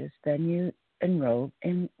your age is, then enroll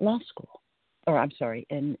in law school, or I'm sorry,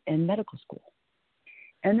 in medical school.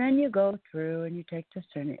 And then you go through and you take this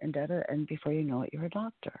and before you know it, you're a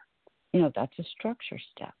doctor. That's a structure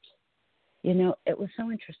steps. It was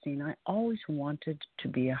so interesting. I always wanted to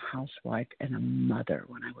be a housewife and a mother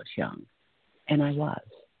when I was young. And I was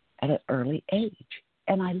at an early age.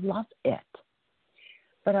 And I love it.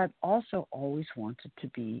 But I've also always wanted to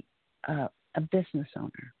be a business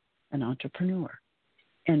owner, an entrepreneur.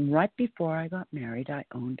 And right before I got married, I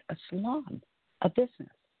owned a salon, a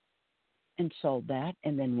business, and sold that,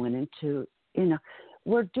 and then went into,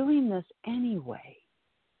 we're doing this anyway.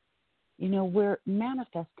 We're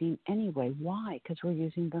manifesting anyway. Why? Because we're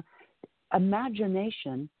using the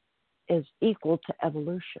imagination is equal to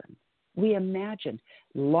evolution. We imagined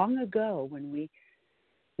long ago when we,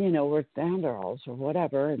 were Neanderthals or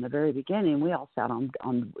whatever in the very beginning, we all sat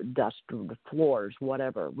on dust floors,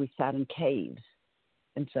 whatever. We sat in caves.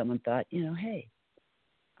 And someone thought, hey,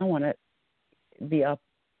 I want to be up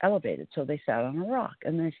elevated. So they sat on a rock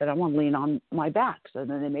and they said, I want to lean on my back. So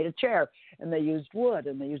then they made a chair and they used wood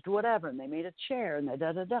and they used whatever and they made a chair and and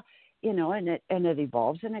it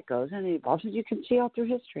evolves and it goes and it evolves. And you can see all through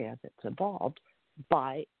history as it's evolved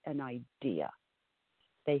by an idea.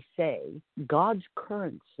 They say God's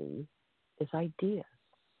currency is ideas.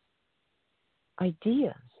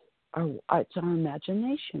 Ideas it's our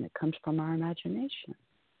imagination. It comes from our imagination.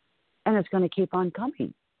 And it's going to keep on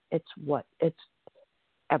coming. It's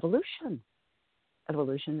evolution.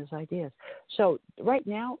 Evolution is ideas. So right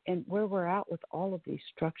now, and where we're at with all of these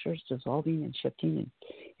structures dissolving and shifting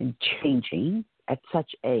and changing at such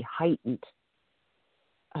a heightened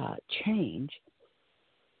change,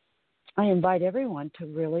 I invite everyone to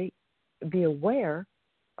really be aware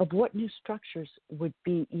of what new structures would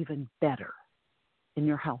be even better in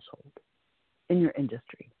your household, in your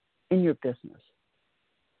industry, in your business.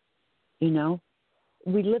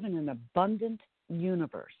 We live in an abundant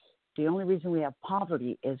universe. The only reason we have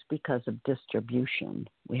poverty is because of distribution.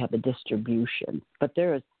 We have a distribution, but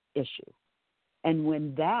there is issue. And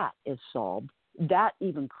when that is solved, that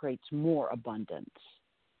even creates more abundance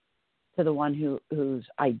to the one whose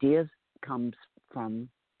ideas comes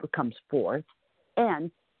forth,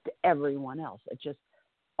 and to everyone else. It just,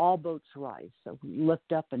 all boats rise. So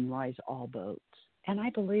lift up and rise all boats. And I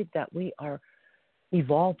believe that we are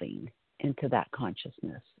evolving into that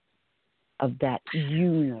consciousness of that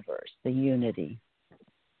universe, the unity.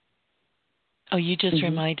 Oh, you just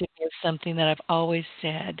reminded me of something that I've always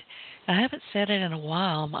said. I haven't said it in a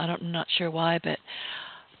while. I'm not sure why, but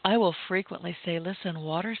I will frequently say, listen,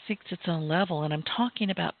 water seeks its own level, and I'm talking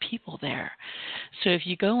about people there. So if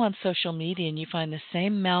you go on social media and you find the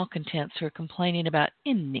same malcontents who are complaining about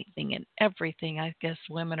anything and everything, I guess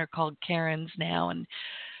women are called Karens now, and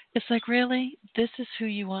it's like, really? This is who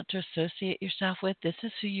you want to associate yourself with? This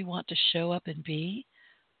is who you want to show up and be?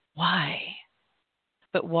 Why?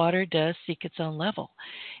 But water does seek its own level.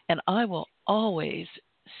 And I will always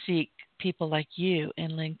seek people like you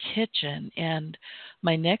and Lynn Kitchen. And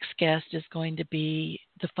my next guest is going to be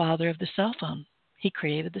the father of the cell phone. He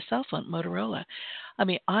created the cell phone, Motorola. I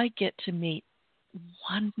mean, I get to meet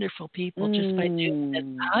wonderful people just by doing this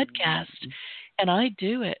podcast. And I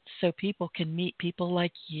do it so people can meet people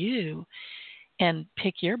like you and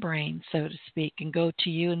pick your brain, so to speak, and go to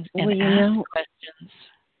you and ask questions.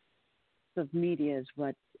 Of media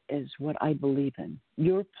is what I believe in.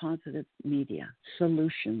 Your positive media,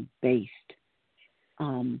 solution-based,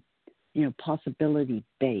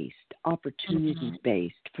 possibility-based,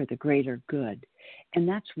 opportunity-based for the greater good. And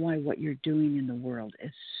that's why what you're doing in the world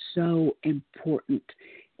is so important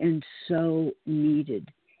and so needed,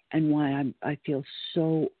 and why I feel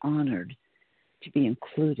so honored to be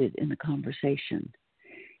included in the conversation.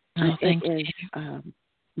 Oh, thank you.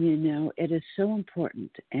 It is so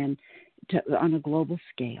important and on a global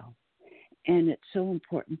scale. And it's so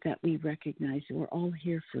important that we recognize that we're all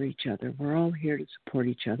here for each other. We're all here to support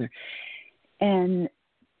each other. And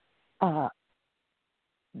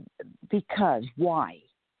because, why?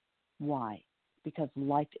 Because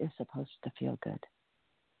life is supposed to feel good.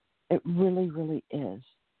 It really, really is.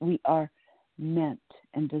 We are meant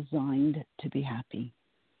and designed to be happy.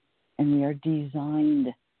 And we are designed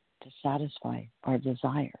to satisfy our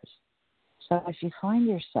desires. So if you find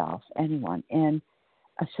yourself, anyone, in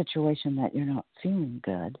a situation that you're not feeling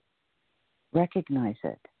good, recognize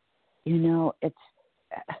it. It's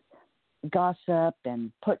gossip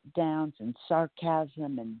and put-downs and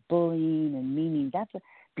sarcasm and bullying and meaning. That's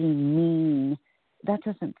being mean. That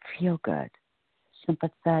doesn't feel good.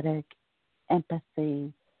 Sympathetic,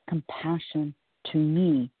 empathy, compassion, to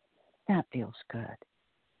me, that feels good.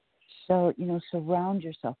 So, surround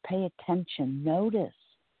yourself, pay attention, notice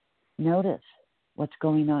what's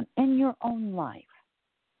going on in your own life.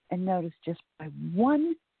 And notice just by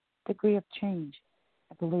 1 degree of change,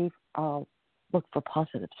 I believe I'll look for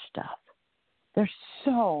positive stuff. There's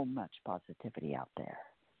so much positivity out there.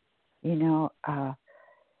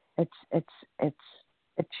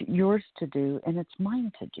 It's yours to do and it's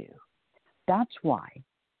mine to do. That's why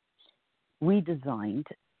we designed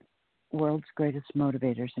World's Greatest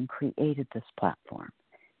Motivators and created this platform.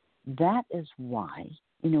 That is why,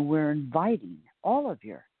 we're inviting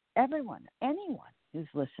anyone who's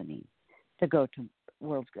listening to go to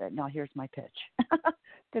now here's my pitch,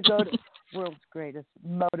 to go to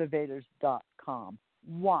worldsgreatestmotivators.com.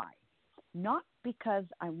 Why? Not because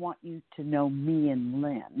I want you to know me and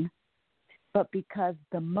Lynn, but because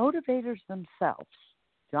the motivators themselves,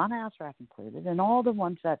 John Assaraf included, and all the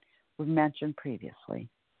ones that were mentioned previously,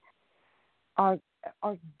 are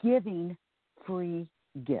giving free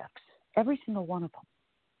gifts. Every single one of them.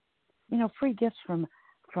 Free gifts from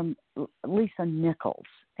Lisa Nichols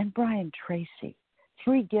and Brian Tracy.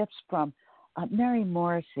 Free gifts from Mary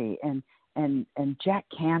Morrissey and Jack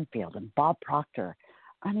Canfield and Bob Proctor.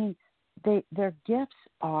 I mean, their gifts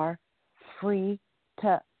are free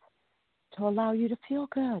to allow you to feel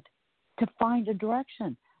good, to find a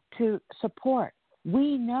direction, to support.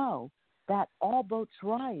 We know that all boats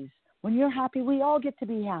rise. When you're happy, we all get to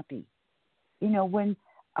be happy. When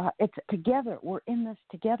it's together, we're in this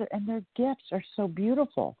together, and their gifts are so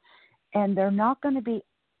beautiful. And they're not going to be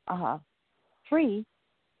free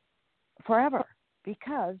forever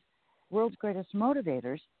because World's Greatest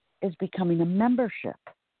Motivators is becoming a membership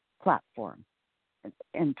platform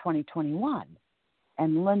in 2021.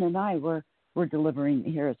 And Lynn and I were delivering,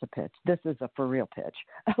 here is a pitch. This is a for real pitch.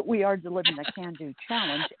 We are delivering a can-do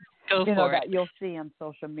challenge, that you'll see on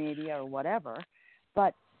social media or whatever.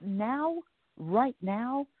 But right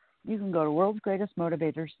now, you can go to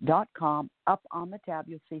worldsgreatestmotivators.com. Up on the tab,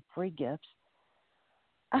 you'll see free gifts.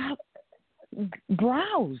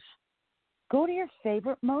 Browse. Go to your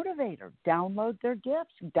favorite motivator. Download their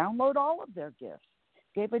gifts. Download all of their gifts.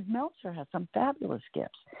 David Meltzer has some fabulous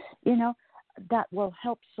gifts, that will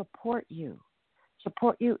help support you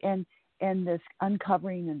in this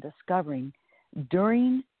uncovering and discovering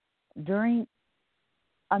during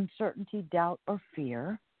uncertainty, doubt, or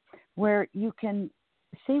fear, where you can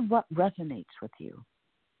see what resonates with you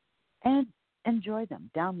and enjoy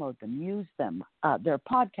them, download them, use them. There are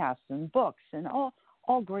podcasts and books and all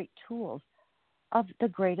great tools of the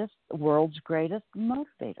world's greatest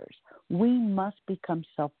motivators. We must become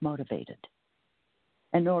self-motivated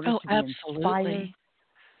in order to be inspired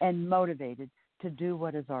and motivated to do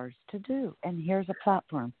what is ours to do. And here's a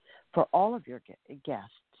platform for all of your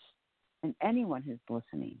guests and anyone who's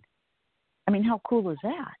listening. I mean, how cool is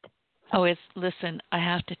that? Oh, listen, I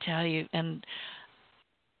have to tell you, and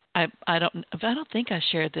I don't think I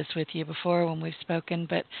shared this with you before when we've spoken,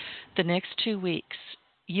 but the next 2 weeks,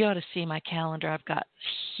 you ought to see my calendar. I've got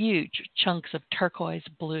huge chunks of turquoise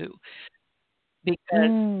blue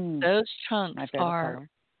because those chunks are,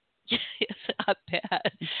 yes, I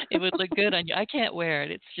bet it would look good on you. I can't wear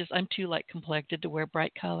it. It's just, I'm too light complected to wear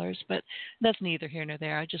bright colors, but that's neither here nor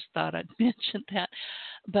there. I just thought I'd mention that.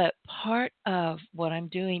 But part of what I'm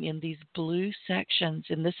doing in these blue sections,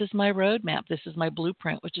 and this is my roadmap, this is my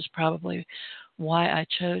blueprint, which is probably why I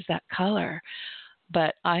chose that color.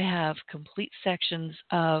 But I have complete sections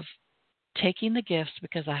of taking the gifts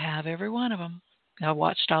because I have every one of them. I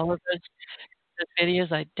watched all of those videos.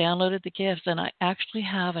 I downloaded the gifts, and I actually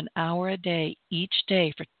have an hour a day each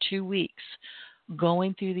day for 2 weeks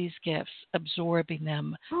going through these gifts, absorbing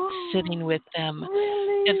them, sitting with them.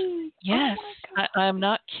 Really? And yes, I'm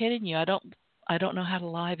not kidding you. I don't know how to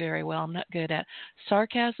lie very well. I'm not good at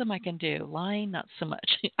sarcasm. I can do lying, not so much.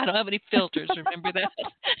 I don't have any filters. Remember that?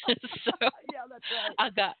 So yeah, that's right. I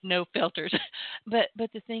got no filters. But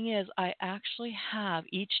the thing is, I actually have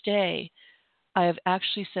each day. I have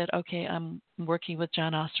actually said, okay, I'm working with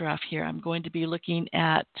John Assaraf here. I'm going to be looking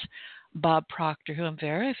at Bob Proctor, who I'm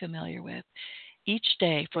very familiar with. Each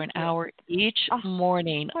day for an hour, each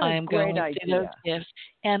morning, I am going through those gifts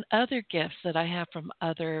and other gifts that I have from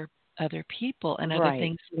other people and other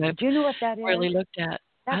things that I've Do you know what that really is? looked at.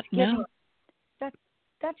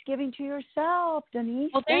 That's giving to yourself, Denise.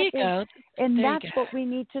 Well, there you go. And that's what we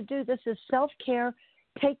need to do. This is self-care.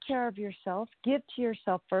 Take care of yourself. Give to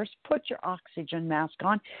yourself first. Put your oxygen mask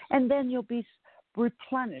on, and then you'll be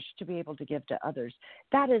replenished to be able to give to others.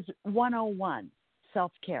 That is 101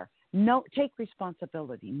 self-care. Take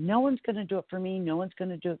responsibility. No one's going to do it for me. No one's going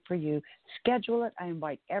to do it for you. Schedule it. I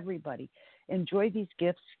invite everybody. Enjoy these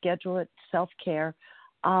gifts. Schedule it. Self-care.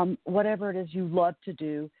 whatever it is you love to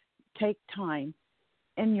do, take time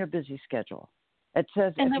in your busy schedule. It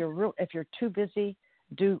says if you're too busy,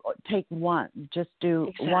 take one. Just do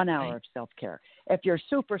exactly. 1 hour of self-care. If you're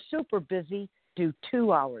super, super busy, do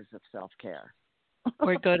 2 hours of self-care.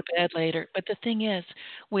 Or go to bed later. But the thing is,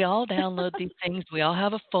 we all download these things. We all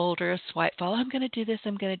have a folder, a swipe file. I'm going to do this,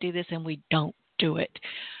 and we don't do it.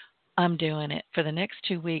 I'm doing it. For the next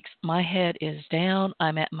 2 weeks, my head is down.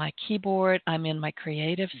 I'm at my keyboard. I'm in my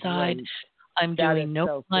creative side. Great. I'm doing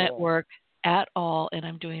no client work at all, and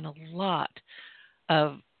I'm doing a lot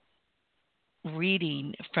of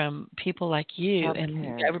reading from people like you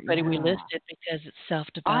and everybody we listed, because it's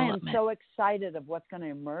self-development. I am so excited of what's going to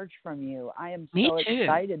emerge from you. I am Me so too.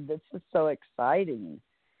 excited. This is so exciting.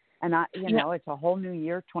 And know, it's a whole new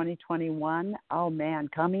year, 2021. Oh man,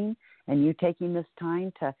 coming, and you taking this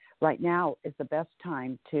time to, right now is the best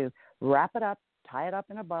time to wrap it up, tie it up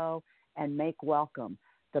in a bow, and make welcome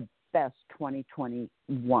the best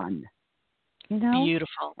 2021. You know?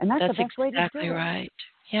 Beautiful. And that's the best exactly way to do it. Right.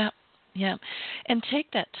 Yeah. Yeah. And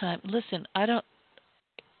take that time. Listen,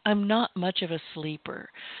 I'm not much of a sleeper,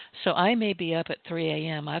 so I may be up at 3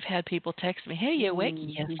 a.m. I've had people text me, "Hey, you awake?"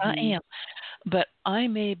 Yes, I am. But I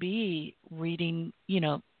may be reading,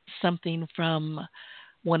 something from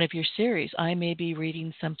one of your series. I may be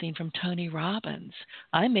reading something from Tony Robbins.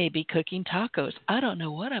 I may be cooking tacos. I don't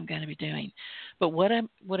know what I'm going to be doing, but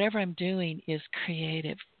whatever I'm doing is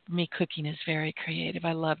creative. Me, cooking is very creative.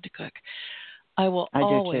 I love to cook. I will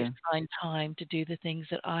always find time to do the things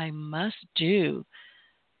that I must do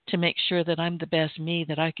to make sure that I'm the best me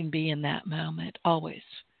that I can be in that moment, always.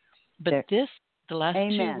 But the last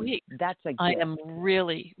 2 weeks, I am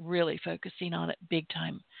really, really focusing on it big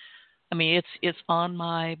time. I mean, it's on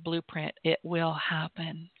my blueprint. It will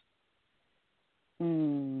happen.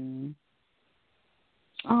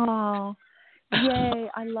 Oh, yay!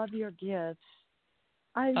 I love your gifts.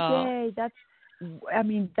 Yay! That's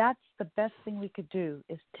the best thing we could do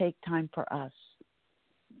is take time for us.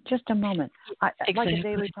 Just a moment. Exactly. Like a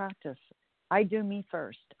daily practice. I do me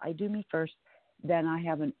first. Then I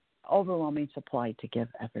have an overwhelming supply to give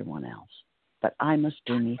everyone else. But I must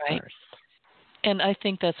do me first. And I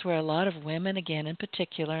think that's where a lot of women, again, in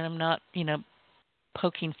particular, and I'm not,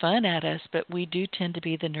 poking fun at us, but we do tend to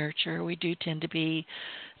be the nurturer. We do tend to be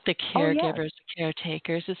the caregivers, the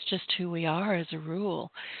caretakers. It's just who we are as a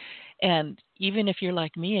rule. And even if you're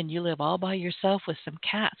like me and you live all by yourself with some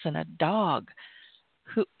cats and a dog,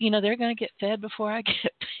 who, they're going to get fed before I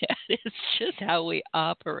get fed. It's just how we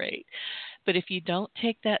operate. But if you don't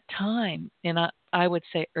take that time, and I would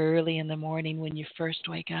say early in the morning when you first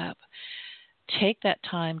wake up, take that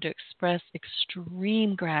time to express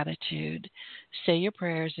extreme gratitude. Say your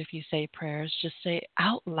prayers. If you say prayers, just say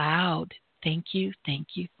out loud, thank you,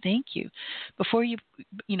 thank you, thank you. Before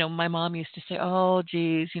my mom used to say, oh,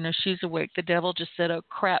 geez, she's awake. The devil just said, oh,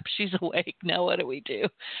 crap, she's awake. Now what do we do?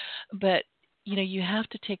 But, you have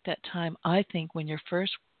to take that time, I think, when you're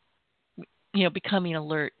first, becoming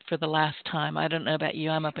alert for the last time. I don't know about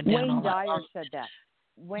you. I'm up and down all that. Dyer said that.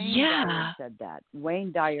 Dyer said that.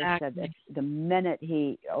 Wayne Dyer said that the minute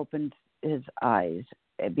he opens his eyes,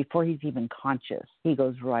 before he's even conscious, he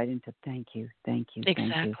goes right into thank you, thank you, thank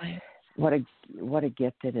you. What a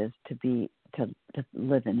gift it is to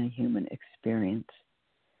live in a human experience,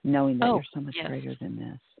 knowing that you're so much greater than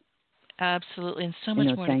this. Absolutely, and so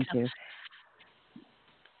much more to come. Thank you.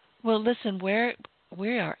 Well, listen, we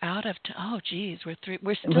are out of time. Oh, geez, we're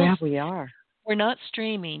still. Yeah, we are. We're not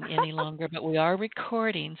streaming any longer, but we are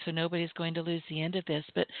recording, so nobody's going to lose the end of this.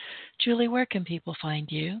 But, Julie, where can people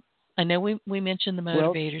find you? I know we mentioned the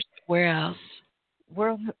motivators. Where else?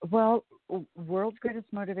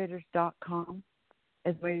 worldsgreatestmotivators.com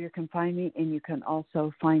is where you can find me, and you can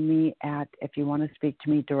also find me if you want to speak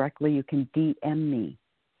to me directly, you can DM me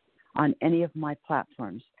on any of my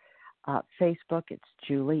platforms. Facebook, it's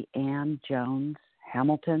Julie Ann Jones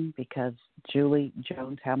Hamilton, because Julie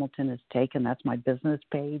Jones Hamilton is taken. That's my business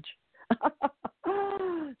page.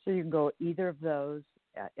 So you can go either of those.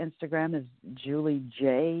 Instagram is Julie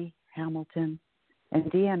J. Hamilton, and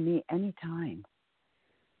DM me anytime.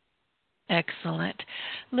 Excellent.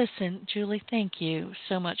 Listen, Julie, thank you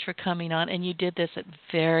so much for coming on. And you did this at the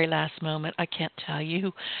very last moment. I can't tell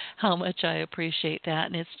you how much I appreciate that.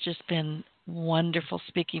 And it's just been wonderful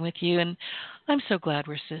speaking with you. And I'm so glad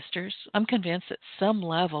we're sisters. I'm convinced at some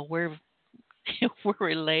level we're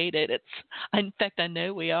related. In fact, I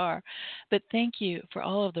know we are. But thank you for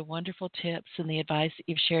all of the wonderful tips and the advice that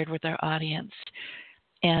you've shared with our audience.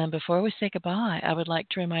 And before we say goodbye, I would like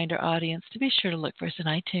to remind our audience to be sure to look for us in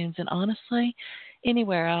iTunes. And honestly,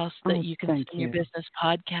 anywhere else that you can thank send your you. business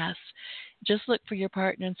podcasts. Just look for your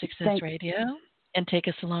partner in Success Radio and take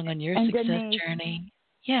us along on your success Denise, journey.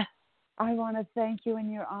 Yeah. I want to thank you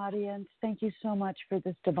and your audience. Thank you so much for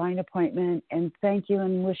this divine appointment, and thank you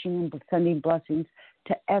and wishing and sending blessings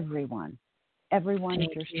to everyone. Everyone, if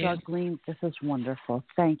you're struggling, this is wonderful.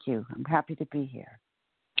 Thank you. I'm happy to be here.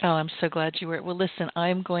 Oh, I'm so glad you were. Well, listen,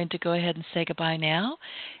 I'm going to go ahead and say goodbye now,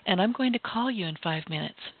 and I'm going to call you in 5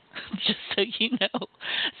 minutes, just so you know.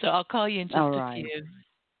 So I'll call you in just a few.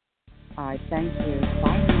 All right, thank you.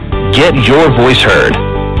 Bye now. Get your voice heard.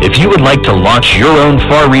 If you would like to launch your own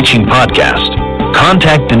far-reaching podcast,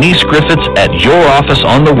 contact Denise Griffiths at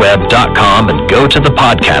yourofficeontheweb.com and go to the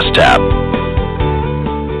podcast tab.